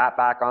put the cap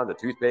back on the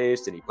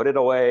toothpaste and he put it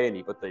away and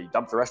he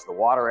dumped the rest of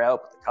the water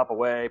out, put the cup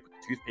away, put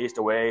the toothpaste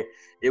away.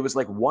 It was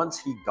like once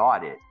he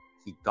got it,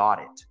 he got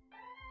it.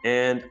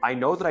 And I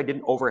know that I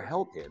didn't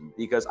overhelp him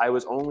because I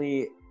was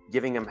only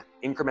giving him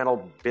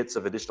incremental bits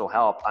of additional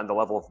help on the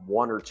level of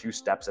 1 or 2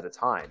 steps at a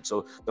time.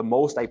 So the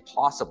most I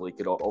possibly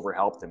could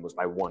overhelp him was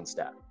by 1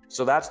 step.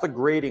 So that's the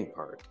grading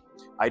part.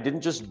 I didn't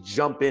just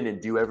jump in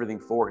and do everything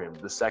for him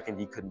the second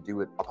he couldn't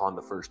do it upon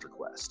the first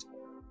request.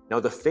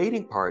 Now the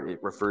fading part,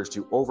 it refers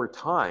to over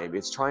time.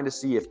 It's trying to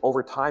see if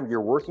over time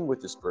you're working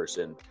with this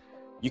person,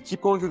 you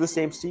keep going through the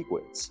same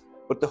sequence.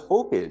 But the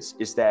hope is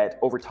that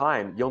over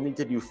time, you'll need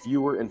to do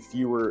fewer and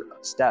fewer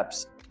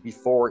steps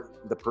before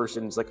the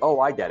person's like, oh,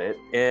 I get it.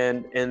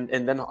 And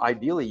then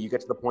ideally you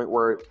get to the point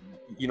where,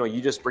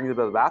 you just bring them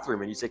to the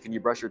bathroom and you say, can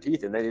you brush your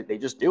teeth? And they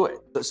just do it.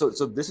 So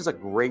this is a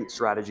great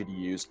strategy to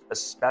use,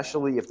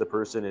 especially if the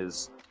person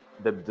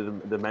the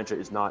dementia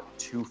is not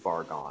too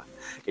far gone.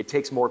 It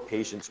takes more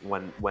patience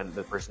when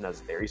the person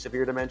has very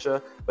severe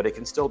dementia, but it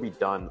can still be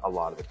done a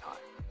lot of the time.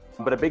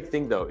 But a big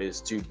thing though is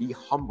to be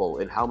humble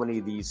in how many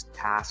of these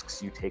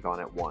tasks you take on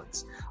at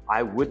once.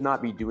 I would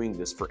not be doing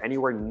this for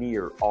anywhere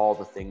near all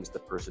the things the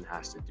person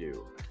has to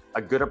do.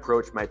 A good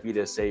approach might be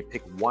to say,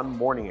 pick 1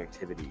 morning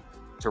activity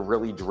to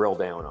really drill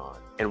down on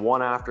and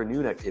 1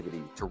 afternoon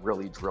activity to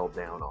really drill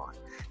down on,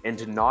 and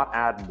to not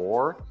add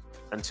more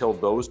until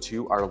those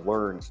 2 are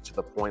learned to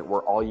the point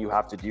where all you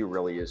have to do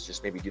really is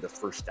just maybe do the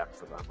first step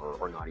for them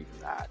or not even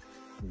that.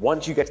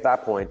 Once you get to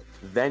that point,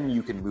 then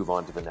you can move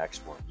on to the next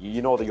one.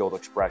 You know the old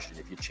expression,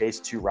 if you chase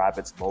 2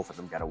 rabbits, both of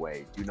them get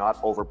away. Do not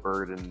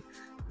overburden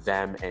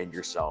them and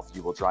yourself.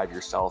 You will drive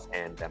yourself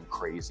and them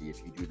crazy if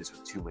you do this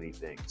with too many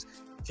things.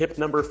 Tip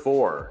number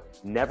 4,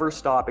 never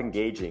stop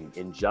engaging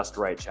in just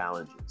right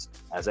challenges.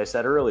 As I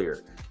said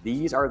earlier,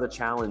 these are the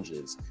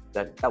challenges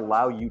that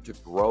allow you to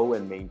grow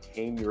and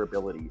maintain your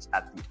abilities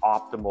at the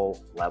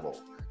optimal level.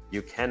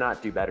 You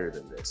cannot do better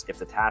than this. If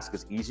the task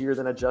is easier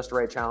than a just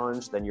right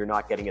challenge, then you're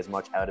not getting as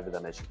much out of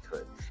them as you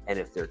could. And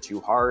if they're too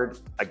hard,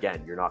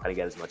 again, you're not going to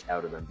get as much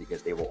out of them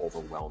because they will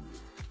overwhelm you.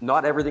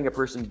 Not everything a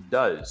person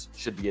does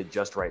should be a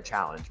just right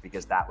challenge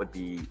because that would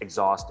be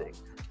exhausting.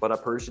 But a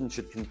person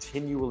should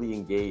continually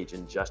engage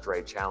in just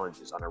right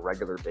challenges on a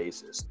regular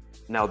basis.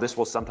 Now, this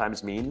will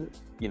sometimes mean,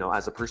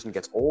 as a person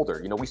gets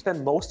older, we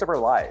spend most of our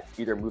life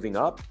either moving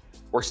up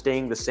or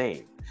staying the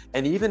same.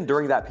 And even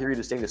during that period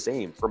of staying the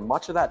same, for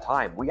much of that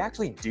time, we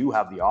actually do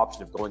have the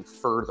option of going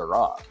further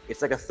up.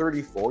 It's like a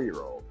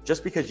 34-year-old.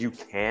 Just because you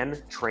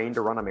can train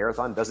to run a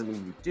marathon doesn't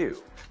mean you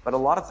do. But a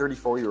lot of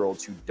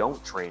 34-year-olds who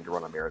don't train to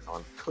run a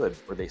marathon could,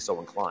 were they so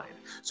inclined.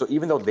 So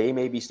even though they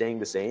may be staying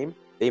the same,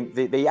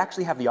 they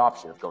actually have the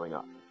option of going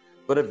up.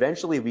 But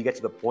eventually we get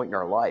to the point in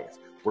our life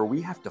where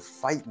we have to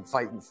fight and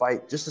fight and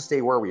fight just to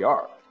stay where we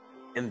are.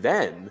 And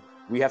then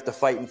we have to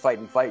fight and fight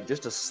and fight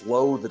just to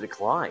slow the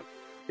decline.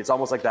 It's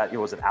almost like that,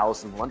 was it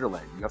Alice in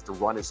Wonderland? You have to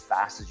run as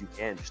fast as you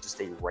can just to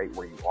stay right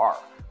where you are.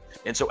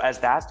 And so as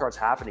that starts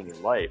happening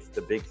in life,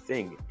 the big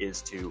thing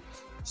is to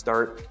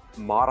start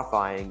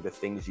modifying the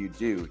things you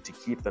do to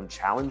keep them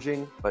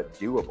challenging but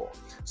doable.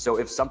 So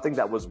if something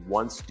that was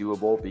once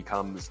doable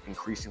becomes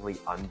increasingly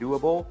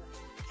undoable,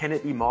 can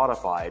it be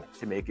modified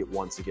to make it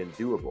once again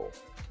doable?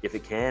 If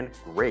it can,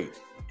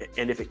 great.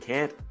 And if it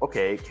can't,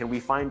 okay, can we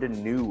find a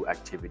new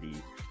activity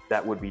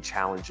that would be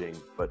challenging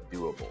but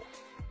doable?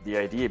 The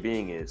idea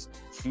being is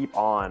keep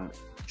on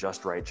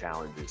just right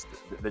challenges.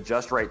 The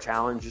just right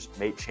challenges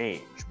may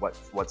change.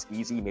 What's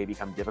easy may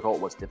become difficult.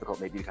 What's difficult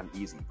may become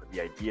easy. But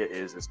the idea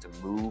is to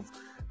move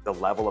the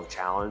level of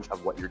challenge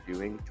of what you're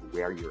doing to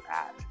where you're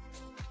at.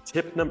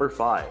 Tip number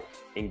 5,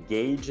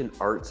 engage in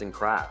arts and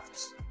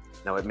crafts.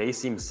 Now, it may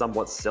seem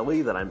somewhat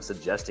silly that I'm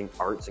suggesting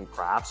arts and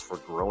crafts for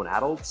grown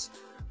adults,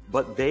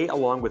 but they,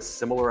 along with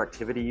similar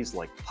activities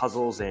like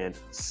puzzles and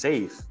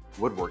safe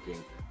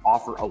woodworking,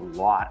 offer a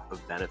lot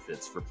of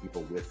benefits for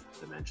people with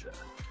dementia.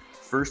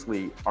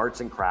 Firstly,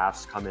 arts and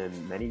crafts come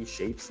in many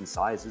shapes and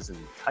sizes and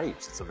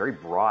types. It's a very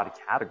broad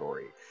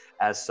category.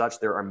 As such,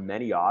 there are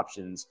many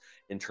options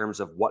in terms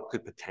of what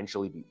could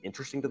potentially be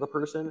interesting to the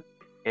person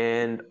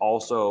and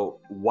also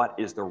what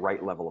is the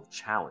right level of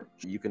challenge.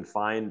 You can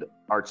find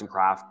arts and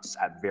crafts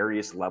at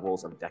various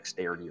levels of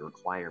dexterity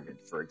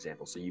requirement, for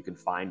example, so you can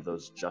find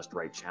those just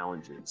right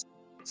challenges.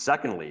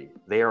 Secondly,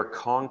 they are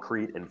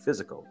concrete and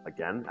physical.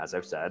 Again, as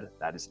I've said,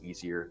 that is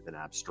easier than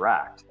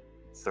abstract.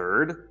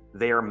 Third,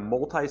 they are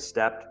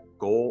multi-stepped,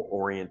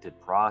 goal-oriented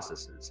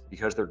processes.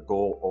 Because they're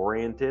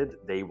goal-oriented,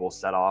 they will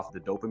set off the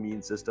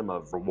dopamine system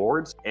of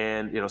rewards,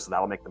 and so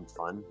that'll make them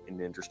fun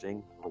and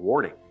interesting,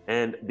 rewarding.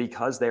 And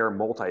because they are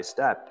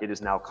multi-step, it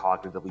is now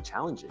cognitively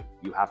challenging.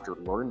 You have to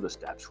learn the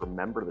steps,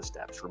 remember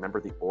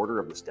the order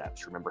of the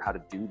steps, remember how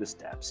to do the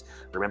steps,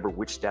 remember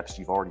which steps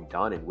you've already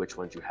done and which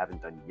ones you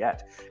haven't done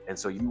yet. And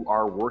so you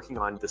are working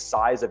on the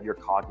size of your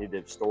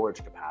cognitive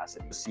storage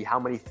capacity to see how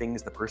many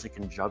things the person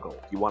can juggle.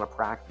 You want to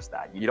practice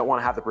that. You don't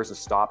want to have the person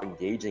stop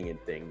engaging in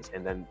things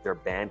and then their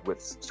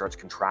bandwidth starts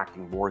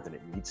contracting more than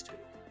it needs to.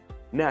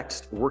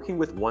 Next, working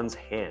with one's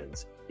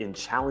hands in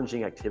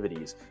challenging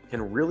activities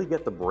can really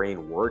get the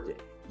brain working.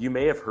 You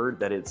may have heard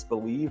that it's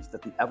believed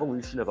that the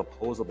evolution of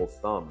opposable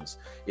thumbs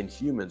in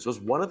humans was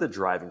one of the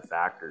driving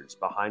factors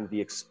behind the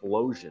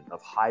explosion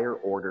of higher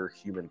order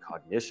human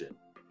cognition.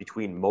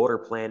 Between motor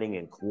planning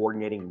and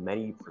coordinating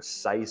many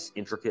precise,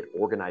 intricate,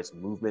 organized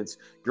movements,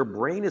 your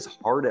brain is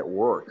hard at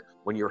work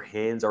when your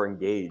hands are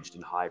engaged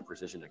in high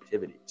precision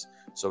activities.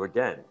 So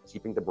again,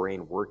 keeping the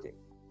brain working.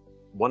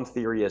 One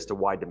theory as to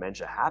why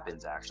dementia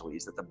happens actually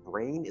is that the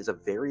brain is a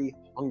very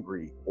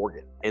hungry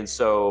organ. And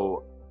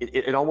so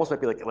it almost might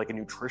be like a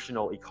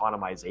nutritional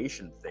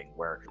economization thing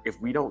where if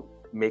we don't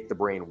make the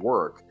brain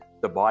work,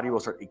 the body will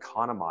start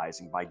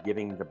economizing by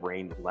giving the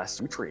brain less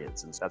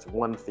nutrients. And so that's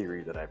one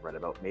theory that I've read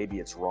about. Maybe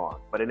it's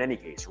wrong, but in any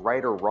case,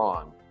 right or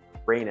wrong,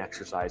 brain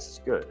exercise is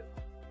good.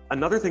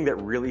 Another thing that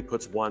really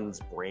puts one's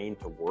brain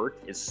to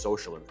work is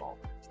social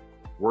involvement.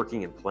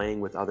 Working and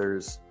playing with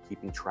others,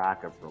 keeping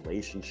track of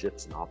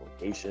relationships and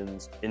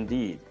obligations.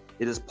 Indeed,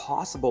 it is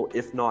possible,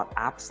 if not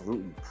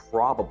absolutely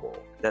probable,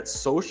 that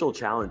social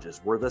challenges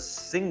were the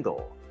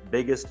single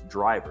biggest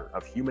driver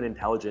of human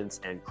intelligence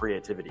and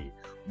creativity,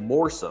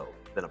 more so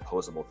than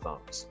opposable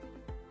thumbs.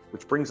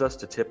 Which brings us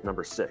to tip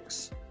number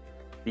 6,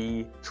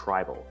 be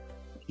tribal.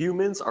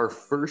 Humans are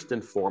first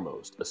and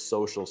foremost a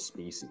social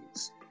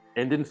species.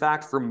 And in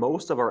fact, for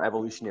most of our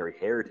evolutionary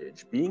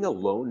heritage, being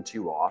alone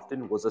too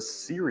often was a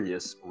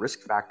serious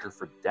risk factor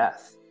for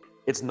death.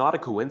 It's not a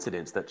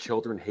coincidence that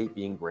children hate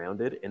being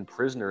grounded, and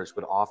prisoners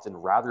would often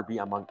rather be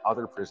among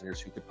other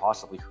prisoners who could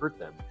possibly hurt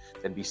them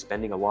than be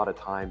spending a lot of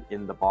time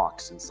in the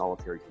box in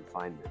solitary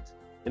confinement.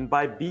 And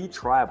by be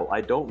tribal, I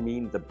don't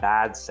mean the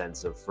bad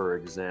sense of, for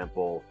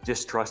example,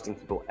 distrusting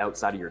people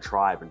outside of your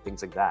tribe and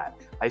things like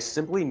that. I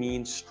simply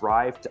mean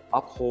strive to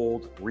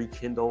uphold,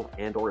 rekindle,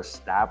 and/or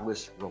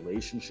establish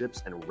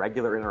relationships and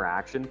regular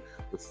interaction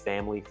with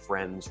family,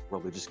 friends,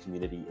 religious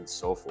community, and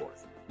so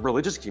forth.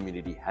 Religious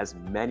community has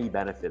many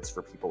benefits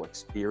for people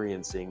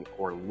experiencing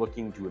or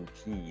looking to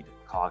impede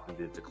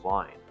cognitive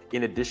decline.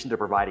 In addition to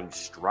providing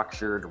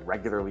structured,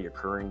 regularly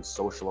occurring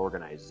social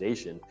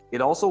organization, it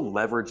also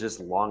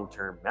leverages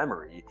long-term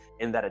memory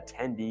in that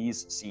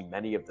attendees see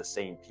many of the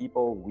same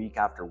people week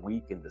after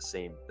week in the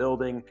same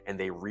building, and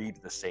they read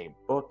the same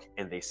book,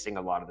 and they sing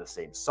a lot of the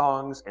same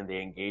songs, and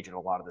they engage in a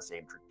lot of the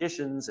same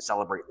traditions,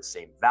 celebrate the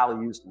same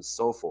values, and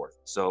so forth.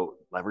 So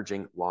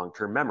leveraging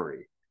long-term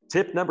memory.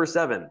 Tip number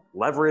 7,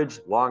 leverage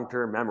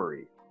long-term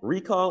memory.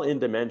 Recall in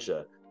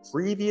dementia.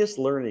 Previous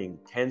learning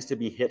tends to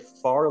be hit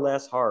far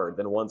less hard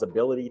than one's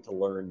ability to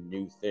learn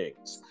new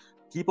things.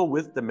 People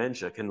with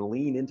dementia can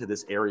lean into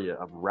this area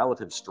of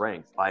relative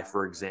strength by,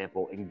 for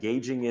example,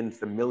 engaging in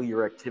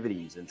familiar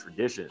activities and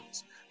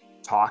traditions,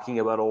 talking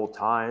about old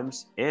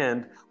times,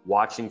 and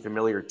watching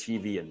familiar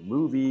TV and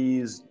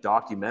movies,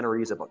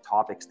 documentaries about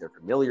topics they're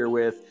familiar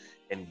with,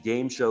 and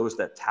game shows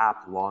that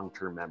tap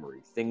long-term memory,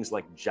 things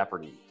like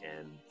Jeopardy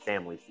and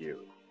Family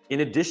Feud.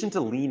 In addition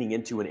to leaning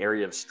into an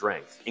area of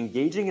strength,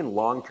 engaging in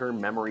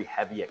long-term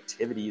memory-heavy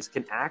activities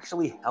can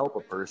actually help a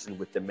person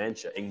with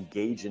dementia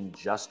engage in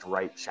just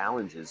right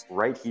challenges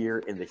right here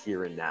in the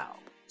here and now.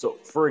 So,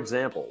 for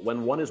example,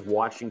 when one is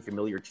watching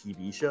familiar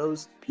TV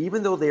shows,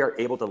 even though they are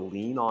able to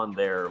lean on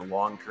their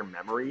long-term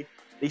memory,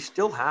 they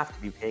still have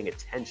to be paying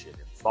attention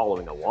and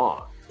following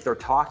along. If they're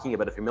talking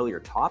about a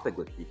familiar topic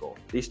with people,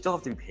 they still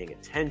have to be paying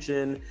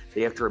attention.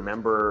 They have to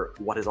remember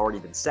what has already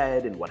been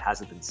said and what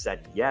hasn't been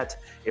said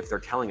yet. If they're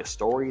telling a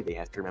story, they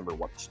have to remember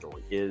what the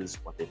story is,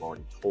 what they've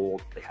already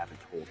told, what they haven't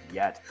told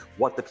yet,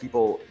 what the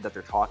people that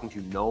they're talking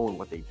to know and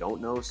what they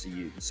don't know, so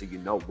you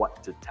know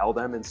what to tell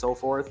them and so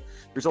forth.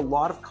 There's a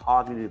lot of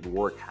cognitive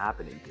work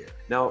happening here.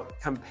 Now,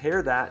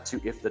 compare that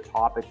to if the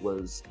topic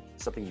was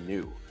something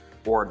new,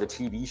 or the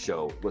TV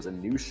show was a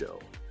new show.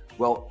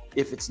 Well,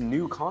 if it's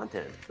new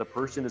content, the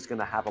person is going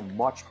to have a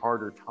much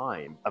harder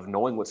time of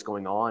knowing what's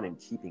going on and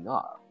keeping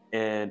up.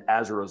 And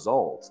as a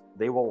result,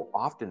 they will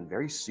often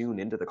very soon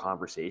into the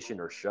conversation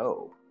or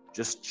show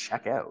just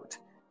check out.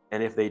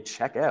 And if they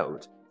check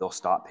out, they'll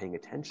stop paying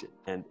attention.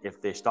 And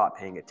if they stop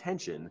paying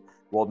attention,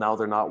 well, now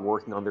they're not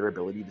working on their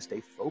ability to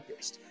stay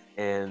focused.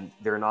 And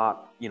they're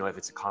not, if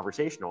it's a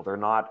conversational, they're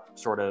not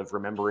sort of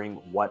remembering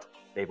what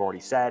they've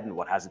already said and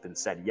what hasn't been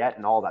said yet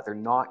and all that. They're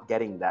not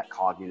getting that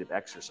cognitive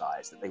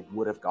exercise that they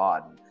would have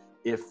gotten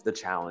if the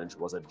challenge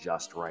was a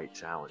just right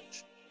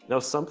challenge. Now,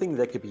 something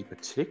that could be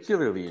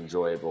particularly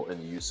enjoyable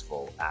and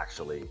useful,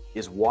 actually,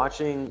 is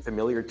watching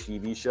familiar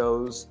TV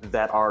shows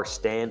that are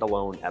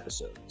standalone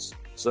episodes.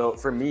 So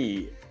for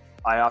me,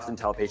 I often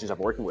tell patients I'm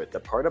working with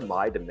that part of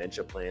my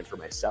dementia plan for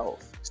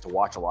myself is to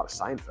watch a lot of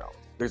Seinfeld.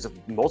 There's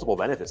multiple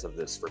benefits of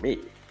this for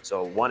me.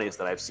 So one is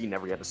that I've seen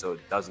every episode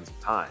dozens of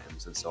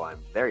times, and so I'm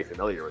very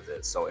familiar with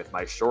it. So if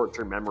my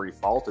short-term memory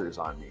falters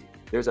on me,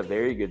 there's a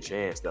very good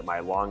chance that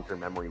my long-term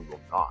memory will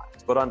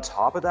not. But on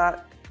top of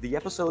that, the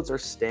episodes are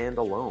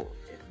standalone.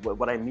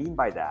 What I mean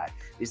by that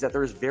is that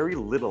there's very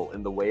little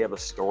in the way of a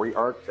story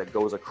arc that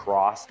goes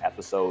across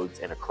episodes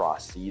and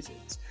across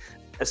seasons.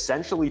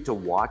 Essentially, to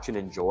watch and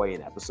enjoy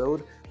an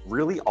episode,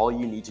 really all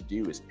you need to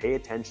do is pay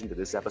attention to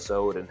this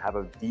episode and have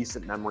a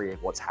decent memory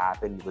of what's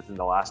happened within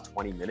the last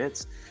 20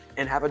 minutes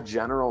and have a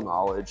general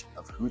knowledge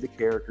of who the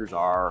characters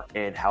are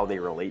and how they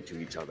relate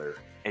to each other,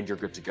 and you're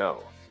good to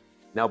go.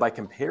 Now, by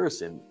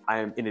comparison,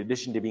 in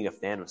addition to being a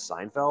fan of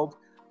Seinfeld,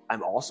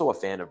 I'm also a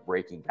fan of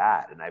Breaking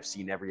Bad, and I've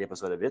seen every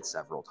episode of it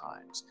several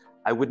times.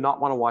 I would not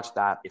want to watch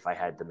that if I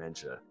had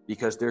dementia,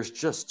 because there's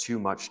just too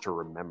much to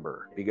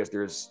remember, because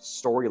there's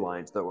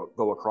storylines that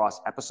go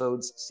across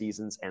episodes,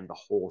 seasons, and the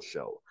whole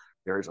show.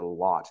 There's a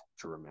lot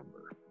to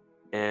remember.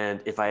 And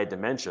if I had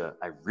dementia,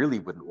 I really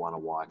wouldn't want to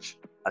watch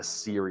a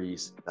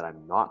series that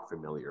I'm not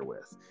familiar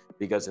with,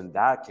 because in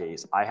that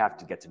case, I have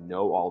to get to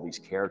know all these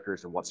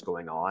characters and what's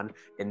going on.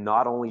 And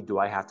not only do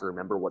I have to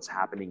remember what's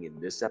happening in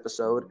this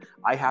episode,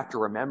 I have to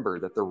remember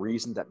that the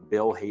reason that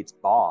Bill hates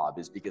Bob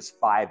is because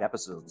 5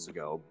 episodes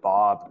ago,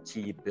 Bob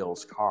keyed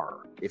Bill's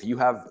car. If you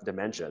have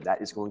dementia,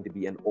 that is going to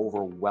be an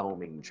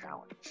overwhelming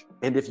challenge.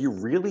 And if you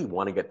really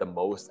want to get the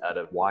most out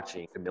of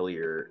watching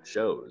familiar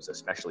shows,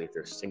 especially if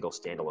they're single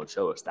standalone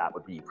shows, that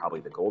would be probably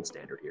the gold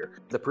standard here.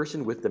 The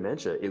person with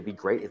dementia, it would be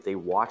great if they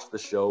watched the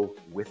show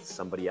with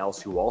somebody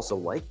else who also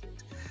liked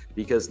it,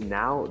 because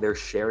now they're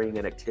sharing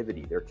an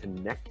activity, they're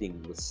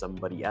connecting with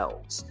somebody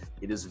else.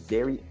 It is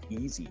very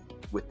easy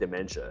with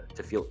dementia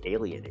to feel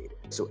alienated.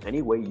 So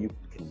any way you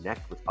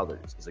connect with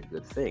others is a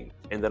good thing.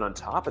 And then on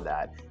top of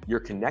that, you're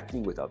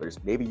connecting with others.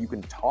 Maybe you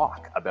can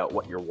talk about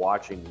what you're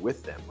watching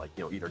with them, like,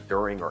 either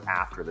during or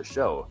after the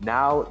show.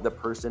 Now the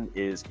person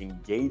is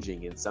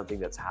engaging in something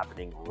that's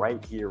happening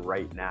right here,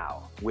 right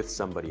now with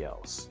somebody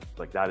else.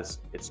 Like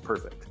it's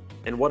perfect.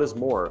 And what is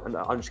more, and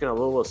I'm just going to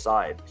a little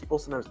aside, people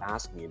sometimes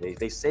ask me,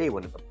 they say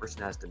when a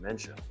person has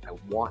dementia, I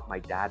want my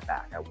dad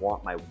back, I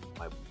want my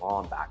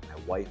mom back,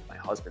 my wife, my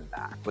husband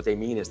back. What they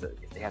mean is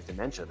that if they have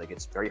dementia, like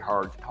it's very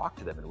hard to talk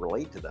to them and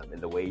relate to them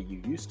in the way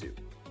you used to.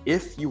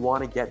 If you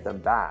want to get them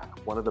back,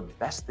 one of the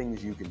best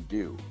things you can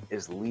do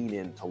is lean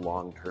into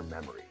long-term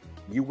memory.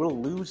 You will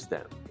lose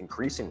them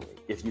increasingly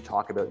if you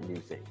talk about new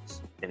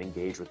things and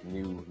engage with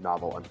new,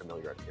 novel,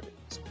 unfamiliar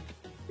activities.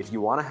 If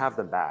you want to have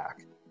them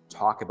back,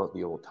 talk about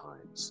the old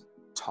times,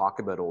 talk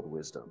about old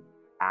wisdom,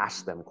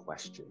 ask them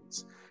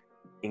questions,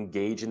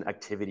 engage in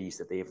activities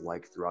that they've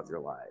liked throughout their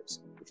lives.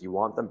 If you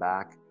want them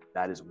back,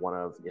 that is one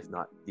of, if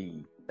not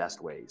the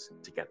best ways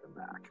to get them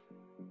back.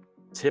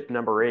 Tip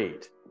number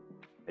 8,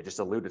 I just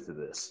alluded to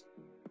this.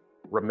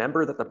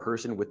 Remember that the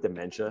person with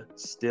dementia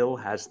still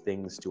has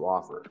things to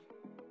offer.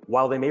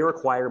 While they may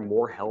require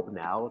more help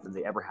now than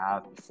they ever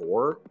have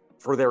before,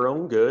 for their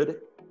own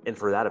good and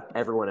for that of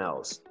everyone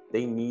else,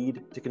 they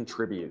need to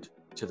contribute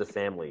to the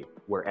family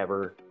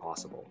wherever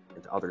possible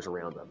and to others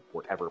around them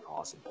wherever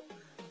possible.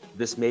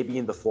 This may be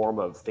in the form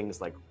of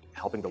things like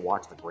helping to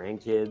watch the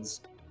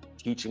grandkids,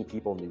 teaching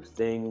people new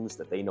things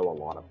that they know a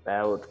lot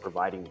about,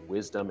 providing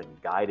wisdom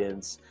and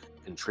guidance,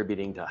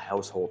 contributing to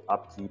household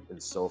upkeep,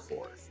 and so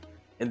forth.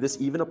 And this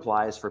even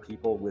applies for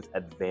people with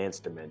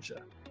advanced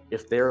dementia.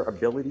 If their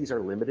abilities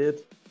are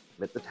limited,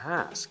 limit the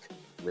task,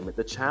 limit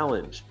the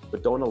challenge,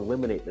 but don't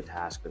eliminate the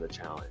task or the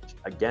challenge.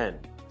 Again,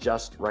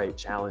 just right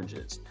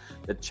challenges.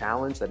 The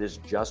challenge that is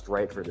just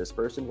right for this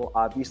person will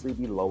obviously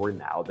be lower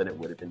now than it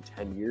would have been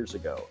 10 years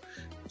ago.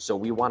 So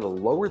we want to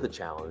lower the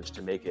challenge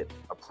to make it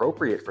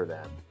appropriate for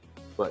them,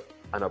 but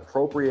an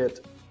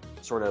appropriate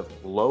sort of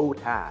low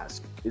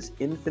task is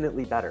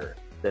infinitely better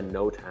than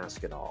no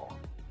task at all.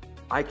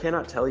 I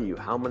cannot tell you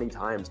how many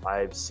times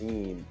I've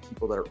seen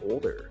people that are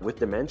older with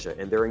dementia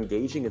and they're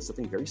engaging in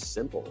something very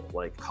simple,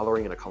 like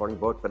coloring in a coloring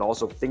book, but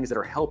also things that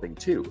are helping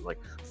too, like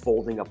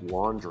folding up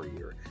laundry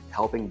or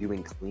helping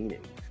doing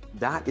cleaning.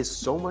 That is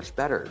so much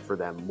better for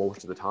them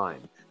most of the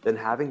time than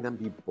having them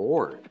be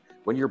bored.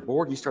 When you're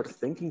bored, you start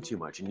thinking too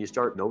much and you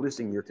start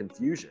noticing your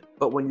confusion.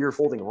 But when you're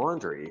folding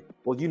laundry,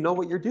 well, you know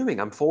what you're doing.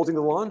 I'm folding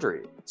the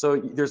laundry. So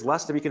there's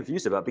less to be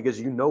confused about because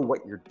you know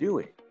what you're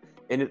doing.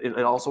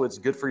 And also it's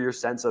good for your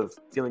sense of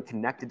feeling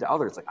connected to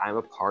others. Like I'm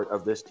a part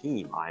of this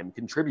team, I'm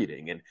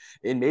contributing.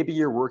 And maybe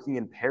you're working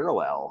in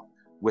parallel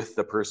with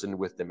the person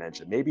with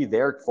dementia. Maybe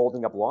they're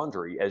folding up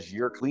laundry as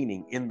you're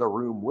cleaning in the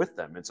room with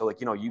them. And so like,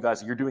 you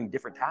guys, you're doing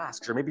different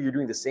tasks, or maybe you're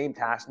doing the same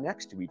task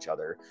next to each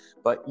other,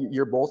 but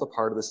you're both a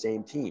part of the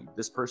same team.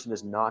 This person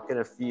is not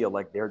gonna feel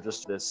like they're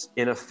just this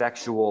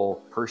ineffectual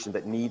person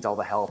that needs all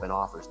the help and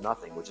offers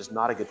nothing, which is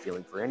not a good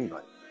feeling for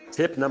anybody.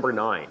 Tip number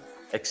 9.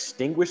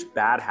 Extinguish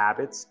bad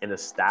habits and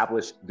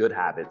establish good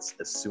habits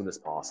as soon as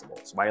possible.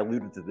 So I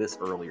alluded to this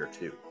earlier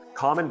too.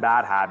 Common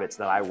bad habits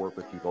that I work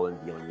with people in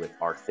dealing with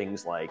are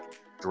things like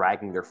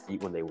dragging their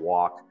feet when they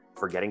walk,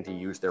 forgetting to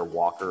use their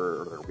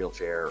walker or their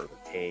wheelchair or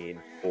the cane,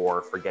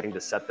 or forgetting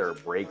to set their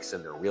brakes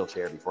in their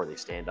wheelchair before they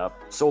stand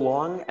up. So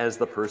long as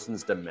the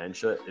person's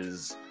dementia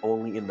is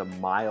only in the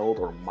mild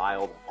or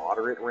mild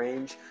moderate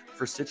range,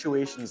 for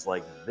situations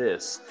like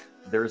this,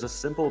 there's a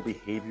simple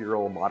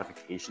behavioral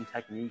modification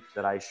technique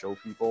that I show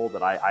people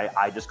that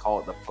I just call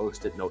it the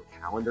Post-it note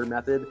calendar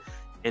method.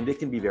 And it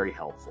can be very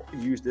helpful.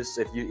 Use this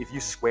if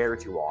you swear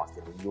too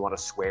often and you want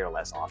to swear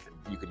less often,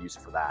 you could use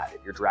it for that.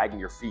 If you're dragging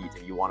your feet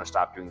and you want to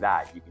stop doing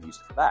that, you can use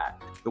it for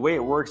that. The way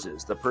it works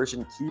is the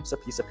person keeps a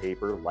piece of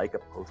paper like a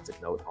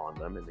Post-it note on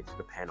them, and they keep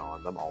a pen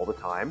on them all the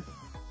time.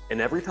 And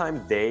every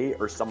time they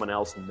or someone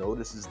else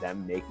notices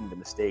them making the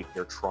mistake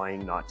they're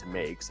trying not to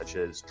make, such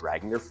as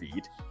dragging their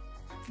feet,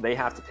 they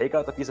have to take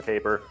out the piece of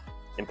paper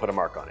and put a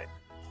mark on it.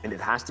 And it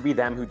has to be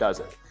them who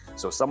does it.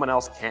 So someone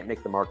else can't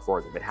make the mark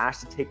for them. It has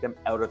to take them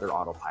out of their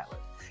autopilot.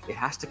 It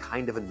has to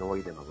kind of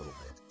annoy them a little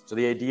bit. So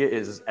the idea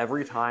is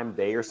every time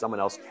they or someone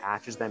else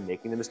catches them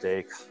making the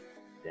mistake,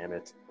 damn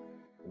it,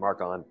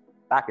 mark on,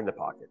 back in the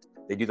pocket.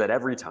 They do that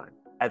every time.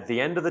 At the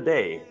end of the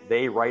day,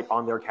 they write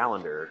on their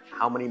calendar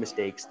how many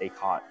mistakes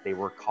they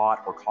were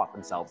caught or caught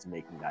themselves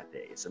making that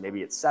day. So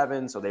maybe it's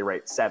 7, so they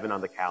write 7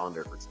 on the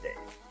calendar for today.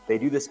 They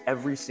do this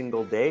every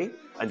single day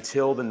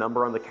until the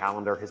number on the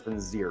calendar has been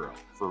 0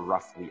 for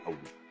roughly a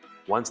week.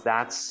 Once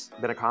that's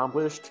been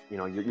accomplished,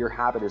 your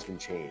habit has been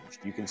changed.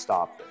 You can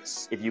stop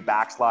this. If you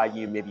backslide,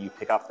 maybe you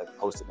pick up the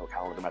Post-it note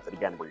calendar method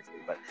again briefly,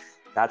 but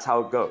that's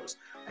how it goes.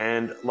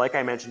 And like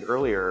I mentioned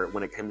earlier,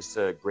 when it comes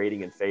to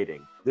grading and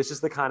fading, this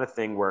is the kind of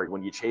thing where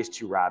when you chase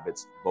 2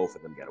 rabbits, both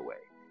of them get away.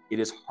 It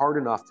is hard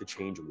enough to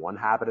change one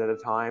habit at a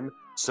time.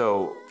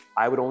 So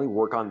I would only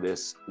work on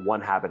this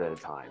one habit at a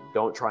time.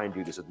 Don't try and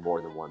do this with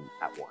more than one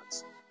at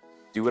once.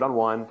 Do it on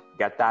one,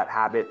 get that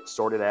habit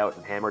sorted out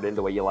and hammered in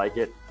the way you like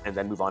it, and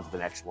then move on to the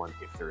next one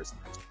if there is the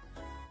next one.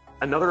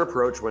 Another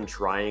approach when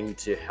trying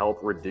to help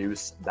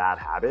reduce bad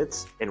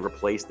habits and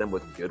replace them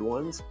with good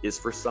ones is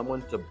for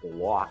someone to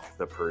block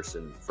the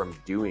person from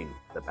doing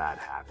the bad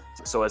habit.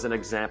 So as an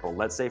example,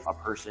 let's say a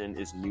person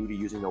is new to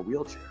using a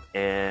wheelchair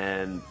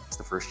and it's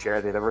the first chair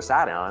they've ever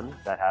sat on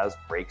that has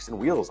brakes and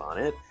wheels on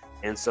it.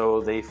 And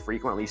so they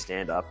frequently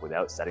stand up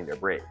without setting their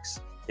brakes.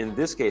 In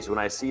this case, when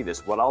I see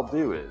this, what I'll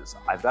do is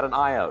I've got an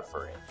eye out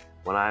for it.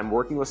 When I'm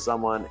working with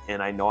someone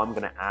and I know I'm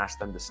going to ask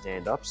them to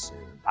stand up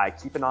soon, I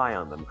keep an eye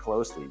on them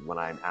closely when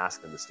I'm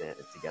asking them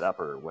to get up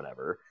or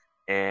whatever.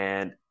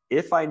 And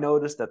if I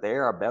notice that they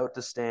are about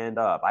to stand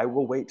up, I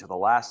will wait till the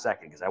last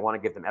second because I want to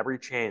give them every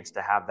chance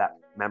to have that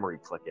memory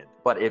click in.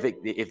 But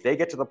if they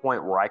get to the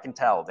point where I can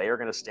tell they are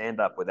going to stand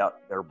up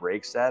without their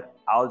brakes set,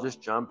 I'll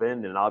just jump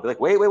in and I'll be like,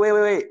 wait.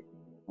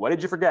 What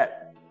did you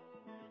forget?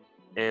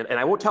 And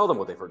I won't tell them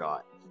what they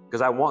forgot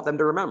because I want them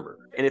to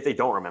remember. And if they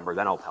don't remember,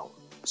 then I'll tell them.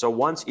 So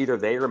once either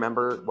they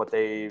remember what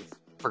they've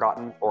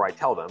forgotten or I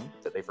tell them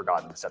that they've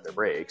forgotten to set their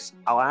brakes,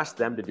 I'll ask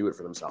them to do it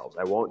for themselves.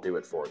 I won't do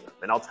it for them.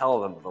 And I'll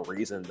tell them the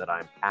reason that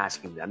I'm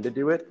asking them to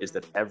do it is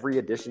that every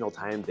additional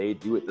time they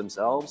do it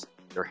themselves,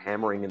 they're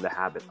hammering in the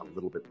habit a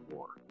little bit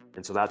more.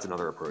 And so that's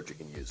another approach you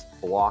can use.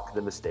 Block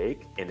the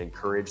mistake and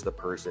encourage the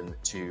person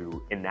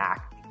to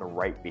enact the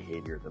right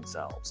behavior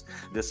themselves.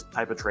 This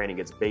type of training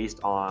is based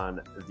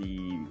on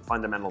the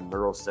fundamental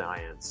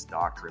neuroscience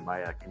doctrine by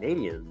a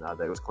Canadian, that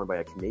was coined by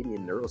a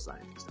Canadian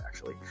neuroscientist,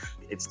 actually.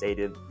 It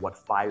stated what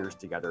fires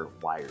together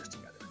wires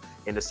together.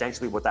 And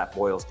essentially what that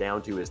boils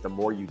down to is the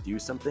more you do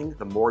something,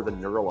 the more the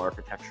neural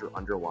architecture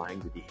underlying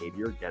the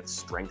behavior gets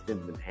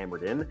strengthened and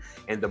hammered in.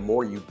 And the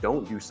more you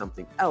don't do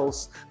something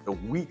else, the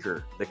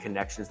weaker the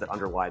connections that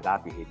underlie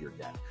that behavior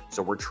get.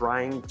 So we're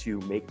trying to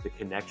make the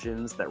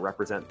connections that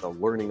represent the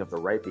learning of the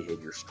right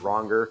behavior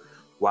stronger,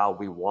 while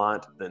we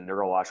want the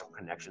neurological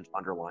connections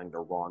underlying the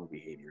wrong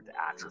behavior to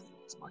atrophy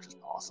as much as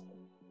possible.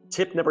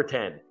 Tip number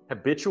 10,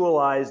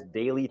 habitualize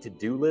daily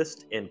to-do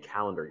list and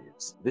calendar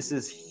use. This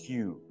is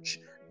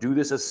huge. Do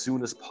this as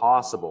soon as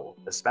possible,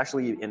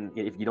 especially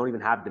if you don't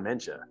even have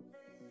dementia.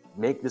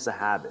 Make this a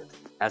habit.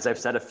 As I've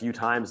said a few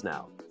times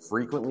now,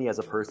 frequently as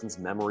a person's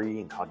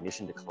memory and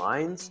cognition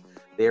declines,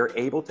 they are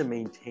able to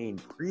maintain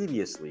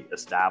previously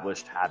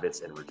established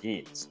habits and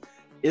routines.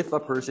 If a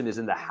person is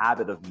in the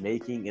habit of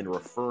making and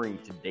referring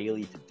to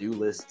daily to-do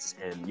lists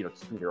and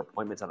keeping their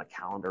appointments on a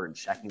calendar and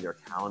checking their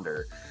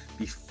calendar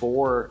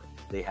before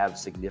they have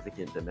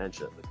significant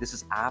dementia, this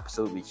is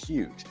absolutely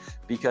huge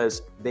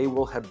because they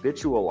will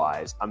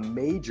habitualize a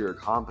major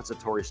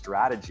compensatory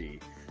strategy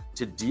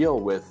to deal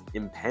with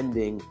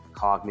impending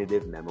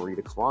cognitive memory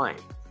decline.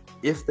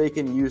 If they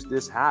can use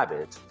this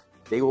habit,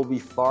 they will be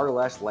far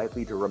less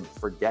likely to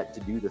forget to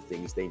do the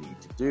things they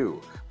need to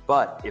do.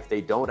 But if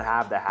they don't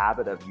have the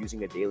habit of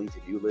using a daily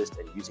to-do list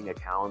and using a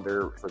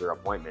calendar for their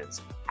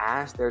appointments,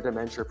 as their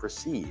dementia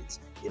proceeds,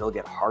 it'll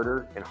get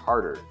harder and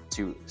harder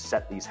to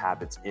set these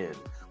habits in,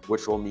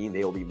 which will mean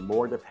they will be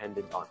more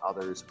dependent on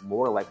others,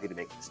 more likely to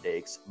make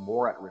mistakes,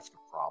 more at risk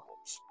of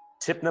problems.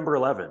 Tip number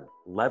 11,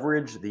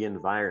 leverage the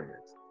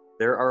environment.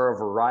 There are a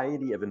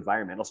variety of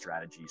environmental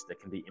strategies that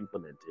can be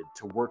implemented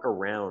to work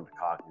around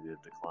cognitive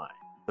decline.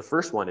 The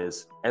first one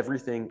is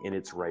everything in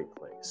its right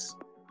place.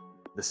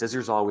 The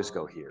scissors always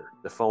go here,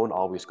 the phone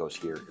always goes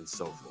here, and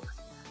so forth.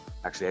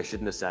 Actually, I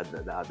shouldn't have said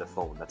the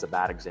phone. That's a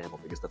bad example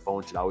because the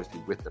phone should always be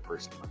with the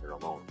person when they're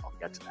alone. I'll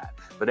get to that.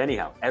 But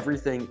anyhow,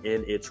 everything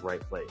in its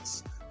right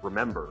place.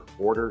 Remember,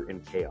 order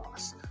and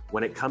chaos.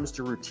 When it comes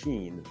to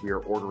routine, we are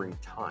ordering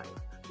time.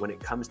 When it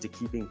comes to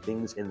keeping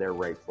things in their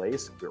right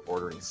place, we're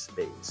ordering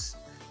space.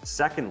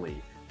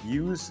 Secondly,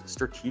 use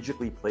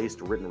strategically placed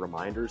written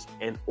reminders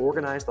and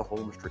organize the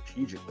home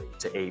strategically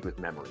to aid with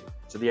memory.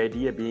 So the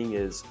idea being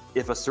is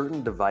if a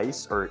certain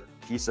device or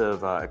piece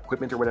of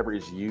equipment or whatever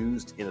is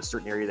used in a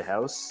certain area of the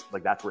house,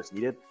 like that's where it's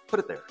needed, put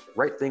it there.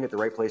 Right thing at the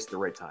right place at the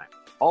right time.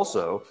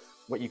 Also,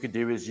 what you could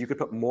do is you could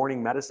put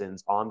morning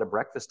medicines on the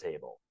breakfast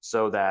table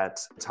so that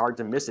it's hard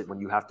to miss it when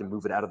you have to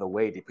move it out of the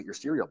way to put your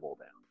cereal bowl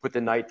down. Put the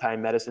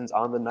nighttime medicines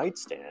on the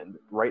nightstand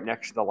right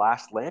next to the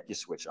last lamp you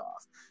switch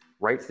off.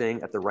 Right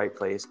thing at the right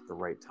place at the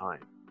right time.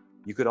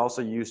 You could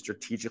also use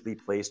strategically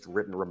placed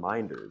written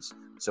reminders.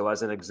 So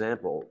as an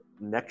example,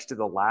 next to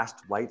the last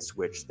light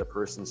switch the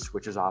person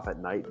switches off at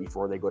night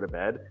before they go to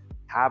bed,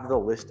 have the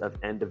list of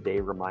end of day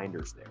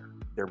reminders there.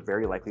 They're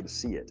very likely to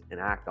see it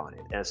and act on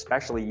it. And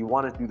especially you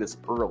want to do this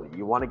early.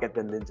 You want to get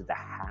them into the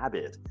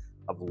habit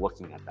of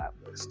looking at that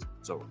list.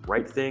 So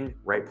right thing,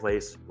 right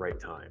place, right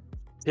time.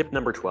 Tip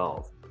number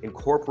 12,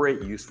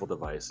 incorporate useful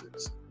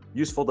devices.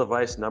 Useful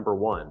device number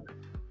 1,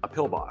 a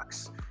pill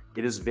box.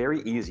 It is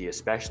very easy,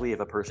 especially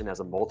if a person has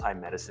a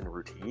multi-medicine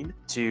routine,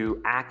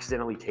 to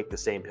accidentally take the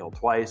same pill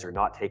twice or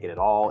not take it at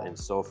all and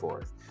so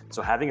forth.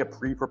 So having a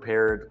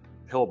pre-prepared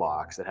pill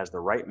box that has the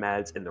right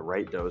meds in the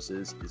right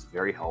doses is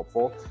very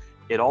helpful.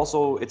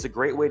 It's a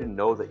great way to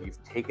know that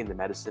you've taken the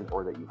medicine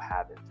or that you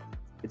haven't.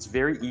 It's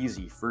very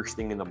easy first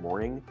thing in the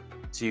morning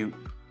to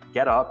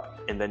get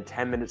up and then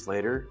 10 minutes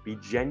later be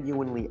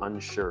genuinely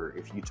unsure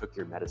if you took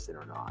your medicine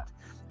or not.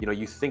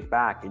 You think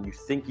back and you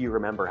think you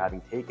remember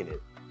having taken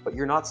it, but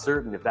you're not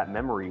certain if that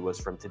memory was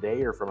from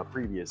today or from a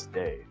previous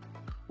day.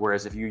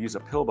 Whereas if you use a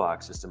pill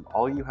box system,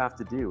 all you have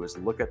to do is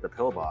look at the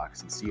pill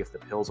box and see if the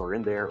pills are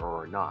in there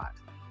or are not.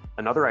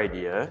 Another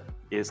idea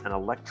is an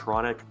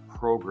electronic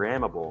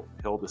programmable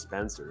pill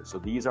dispensers. So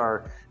these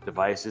are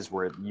devices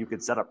where you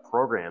could set up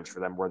programs for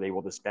them where they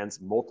will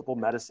dispense multiple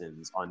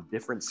medicines on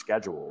different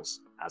schedules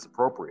as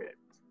appropriate.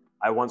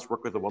 I once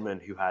worked with a woman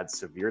who had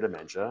severe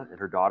dementia, and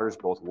her daughters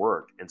both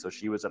worked, and so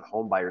she was at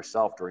home by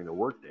herself during the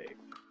workday.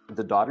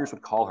 The daughters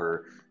would call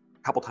her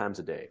a couple times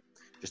a day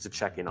just to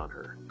check in on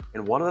her.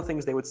 And one of the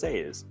things they would say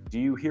is, "Do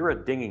you hear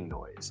a dinging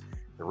noise?"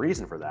 The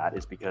reason for that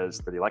is because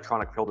for the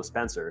electronic pill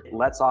dispenser, it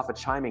lets off a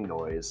chiming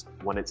noise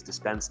when it's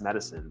dispensed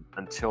medicine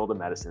until the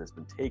medicine has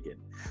been taken.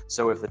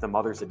 So if the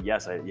mother said,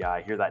 "Yes,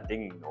 I hear that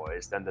dinging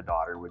noise," then the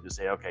daughter would just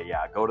say, "Okay,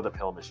 yeah, go to the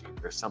pill machine.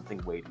 There's something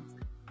waiting for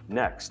you."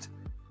 Next,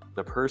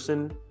 the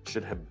person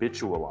should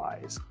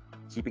habitualize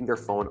keeping their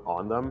phone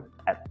on them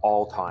at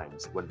all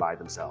times when by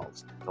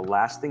themselves. The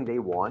last thing they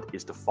want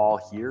is to fall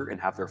here and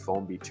have their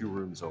phone be 2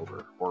 rooms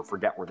over or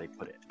forget where they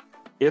put it.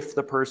 If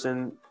the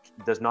person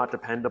does not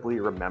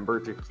dependably remember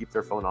to keep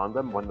their phone on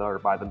them when they're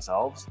by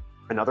themselves,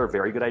 another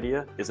very good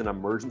idea is an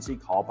emergency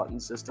call button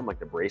system like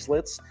the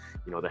bracelets,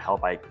 the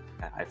help I've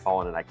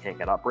fallen and I can't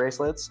get up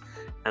bracelets,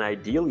 and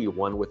ideally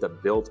one with a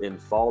built-in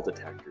fall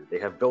detector. They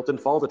have built-in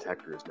fall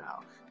detectors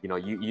now.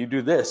 You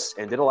do this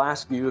and it'll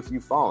ask you if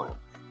you've fallen.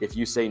 If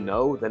you say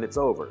no, then it's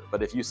over.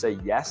 But if you say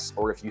yes,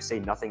 or if you say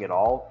nothing at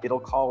all, it'll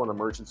call an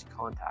emergency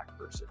contact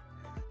person.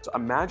 So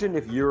imagine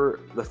if you're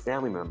the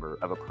family member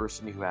of a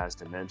person who has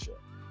dementia.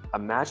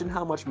 Imagine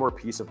how much more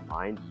peace of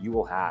mind you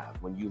will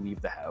have when you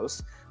leave the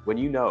house, when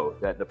you know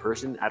that the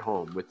person at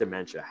home with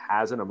dementia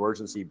has an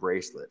emergency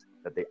bracelet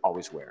that they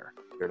always wear.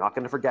 They're not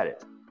going to forget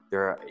it.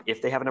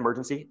 If they have an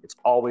emergency, it's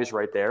always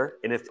right there.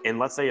 And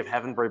let's say if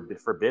heaven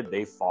forbid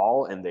they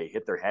fall and they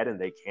hit their head and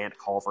they can't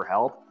call for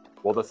help,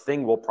 well, the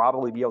thing will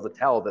probably be able to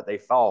tell that they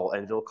fall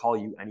and it'll call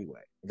you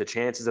anyway. The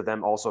chances of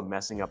them also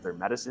messing up their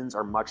medicines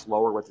are much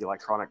lower with the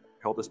electronic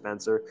pill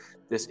dispenser.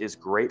 This is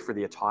great for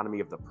the autonomy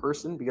of the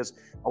person because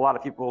a lot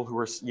of people who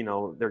are,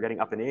 they're getting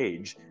up in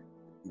age,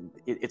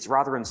 it's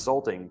rather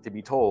insulting to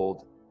be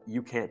told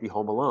you can't be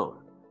home alone.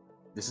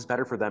 This is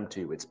better for them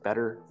too. It's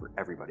better for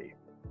everybody.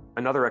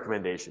 Another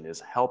recommendation is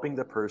helping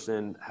the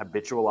person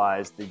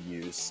habitualize the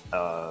use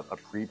of a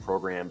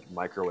pre-programmed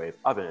microwave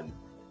oven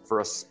for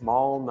a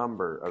small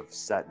number of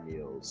set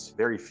meals,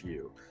 very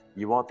few.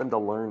 You want them to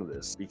learn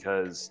this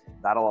because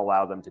that'll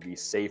allow them to be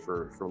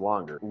safer for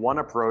longer. One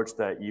approach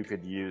that you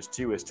could use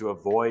too is to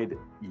avoid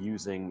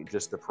using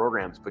just the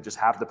programs, but just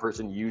have the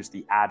person use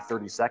the add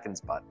 30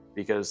 seconds button,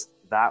 because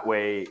that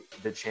way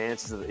the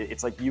chances of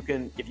it's like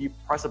if you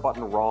press a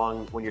button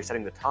wrong when you're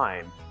setting the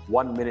time,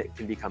 1 minute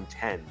can become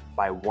 10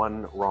 by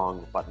one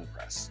wrong button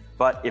press.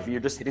 But if you're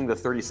just hitting the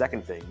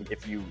 30-second thing,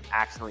 if you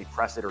accidentally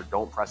press it or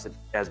don't press it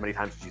as many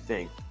times as you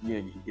think,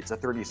 it's a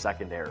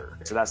 30-second error.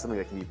 So that's something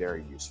that can be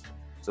very useful.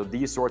 So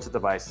these sorts of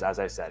devices, as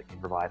I said, can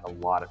provide a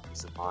lot of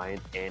peace of mind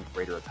and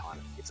greater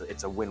autonomy.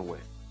 It's a win-win.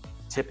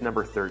 Tip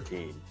number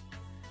 13,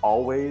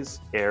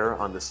 always err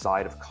on the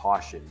side of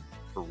caution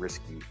for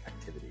risky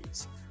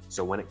activities.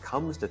 So when it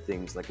comes to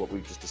things like what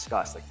we've just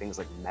discussed, like things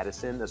like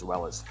medicine, as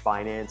well as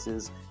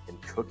finances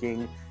and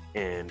cooking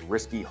and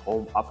risky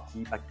home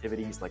upkeep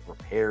activities like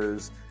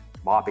repairs,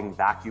 mopping,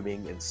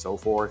 vacuuming, and so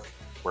forth,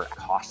 where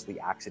costly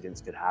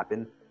accidents could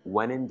happen,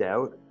 when in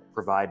doubt,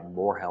 provide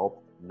more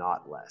help,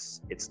 not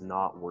less. It's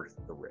not worth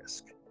the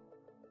risk.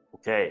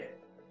 Okay,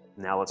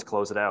 now let's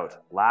close it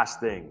out. Last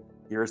thing,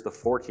 here's the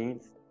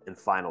 14th and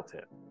final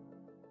tip.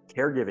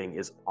 Caregiving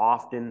is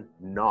often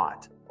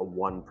not a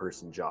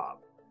one-person job.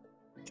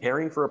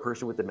 Caring for a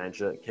person with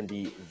dementia can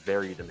be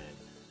very demanding.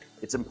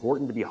 It's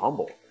important to be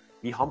humble.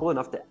 Be humble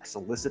enough to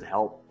solicit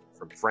help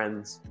from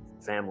friends,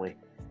 family,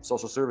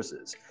 social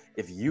services.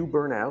 If you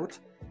burn out,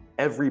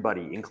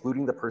 everybody,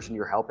 including the person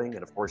you're helping,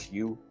 and of course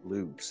you,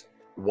 lose.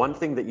 One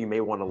thing that you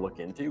may want to look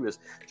into is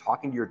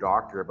talking to your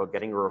doctor about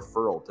getting a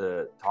referral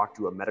to talk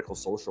to a medical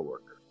social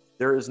worker.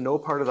 There is no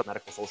part of the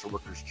medical social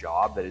worker's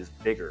job that is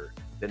bigger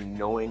than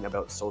knowing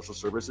about social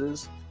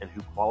services and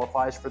who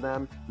qualifies for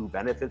them, who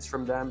benefits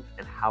from them,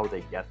 and how they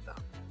get them.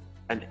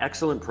 An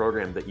excellent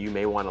program that you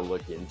may want to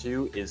look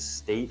into is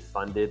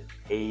state-funded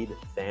paid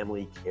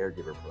family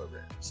caregiver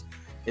programs.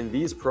 In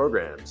these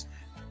programs,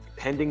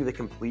 pending the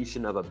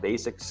completion of a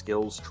basic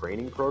skills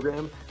training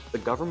program, the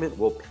government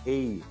will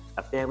pay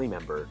a family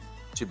member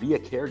to be a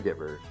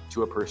caregiver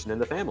to a person in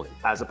the family,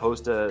 as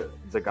opposed to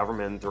the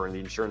government or the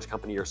insurance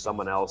company or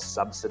someone else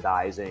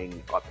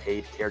subsidizing a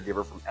paid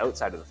caregiver from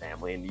outside of the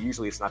family. And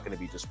usually it's not going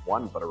to be just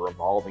one, but a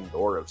revolving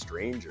door of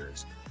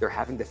strangers. They're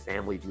having the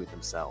family do it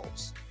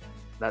themselves.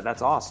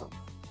 That's awesome.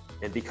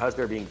 And because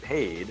they're being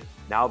paid,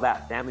 now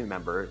that family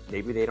member,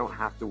 maybe they don't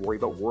have to worry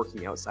about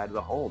working outside of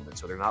the home, and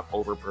so they're not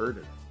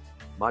overburdened.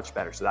 Much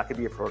better. So that could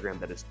be a program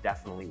that is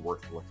definitely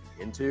worth looking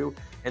into.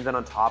 And then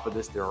on top of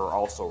this, there are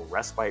also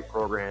respite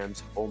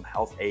programs, home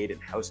health aid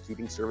and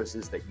housekeeping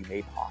services that you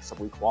may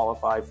possibly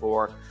qualify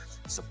for,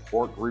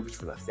 support groups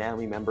for the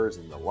family members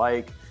and the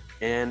like.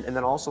 And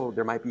then also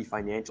there might be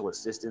financial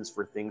assistance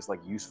for things like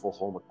useful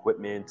home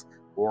equipment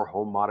or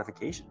home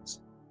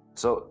modifications.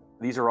 So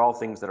These are all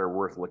things that are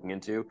worth looking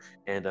into,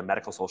 and a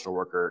medical social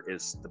worker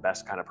is the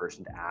best kind of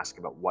person to ask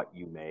about what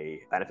you may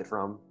benefit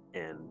from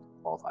and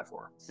qualify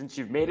for. Since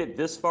you've made it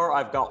this far,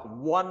 I've got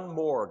one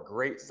more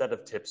great set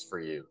of tips for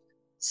you.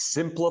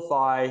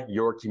 Simplify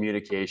your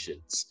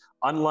communications.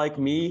 Unlike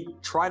me,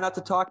 try not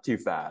to talk too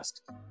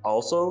fast.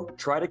 Also,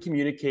 try to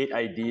communicate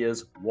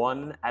ideas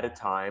one at a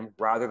time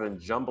rather than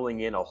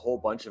jumbling in a whole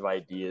bunch of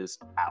ideas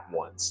at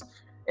once.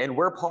 And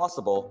where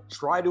possible,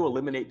 try to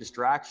eliminate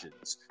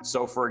distractions.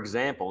 So for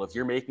example, if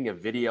you're making a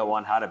video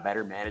on how to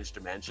better manage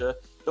dementia,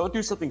 don't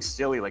do something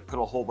silly like put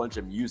a whole bunch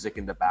of music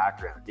in the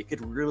background. It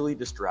could really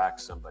distract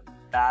somebody.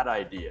 Bad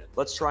idea.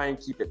 Let's try and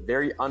keep it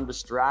very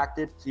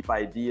undistracted, keep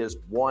ideas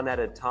one at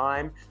a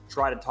time,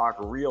 try to talk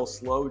real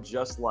slow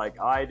just like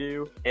I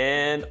do.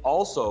 And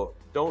also,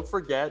 don't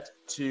forget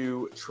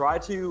to try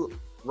to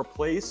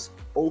replace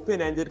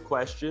open-ended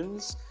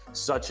questions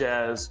such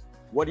as,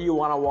 what do you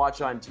want to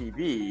watch on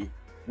TV?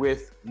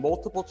 With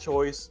multiple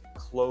choice,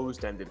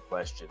 closed-ended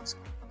questions.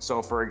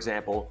 So for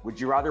example,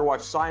 would you rather watch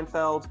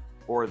Seinfeld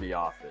or The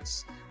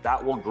Office?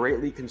 That will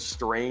greatly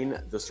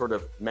constrain the sort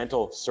of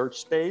mental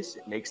search space.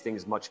 It makes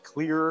things much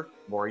clearer,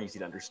 more easy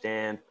to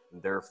understand,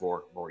 and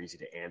therefore more easy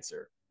to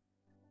answer.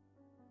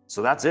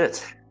 So that's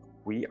it.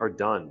 We are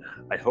done.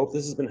 I hope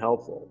this has been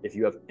helpful. If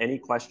you have any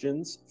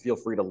questions, feel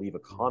free to leave a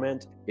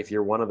comment. If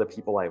you're one of the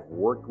people I've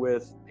worked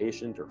with,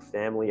 patient or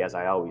family, as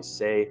I always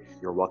say,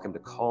 you're welcome to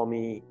call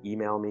me,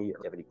 email me, or if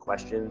you have any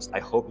questions. I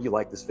hope you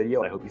like this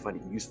video. I hope you find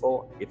it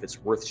useful. If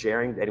it's worth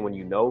sharing to anyone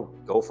you know,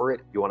 go for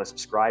it. If you want to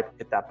subscribe,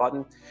 hit that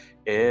button.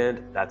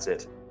 And that's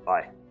it.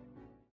 Bye.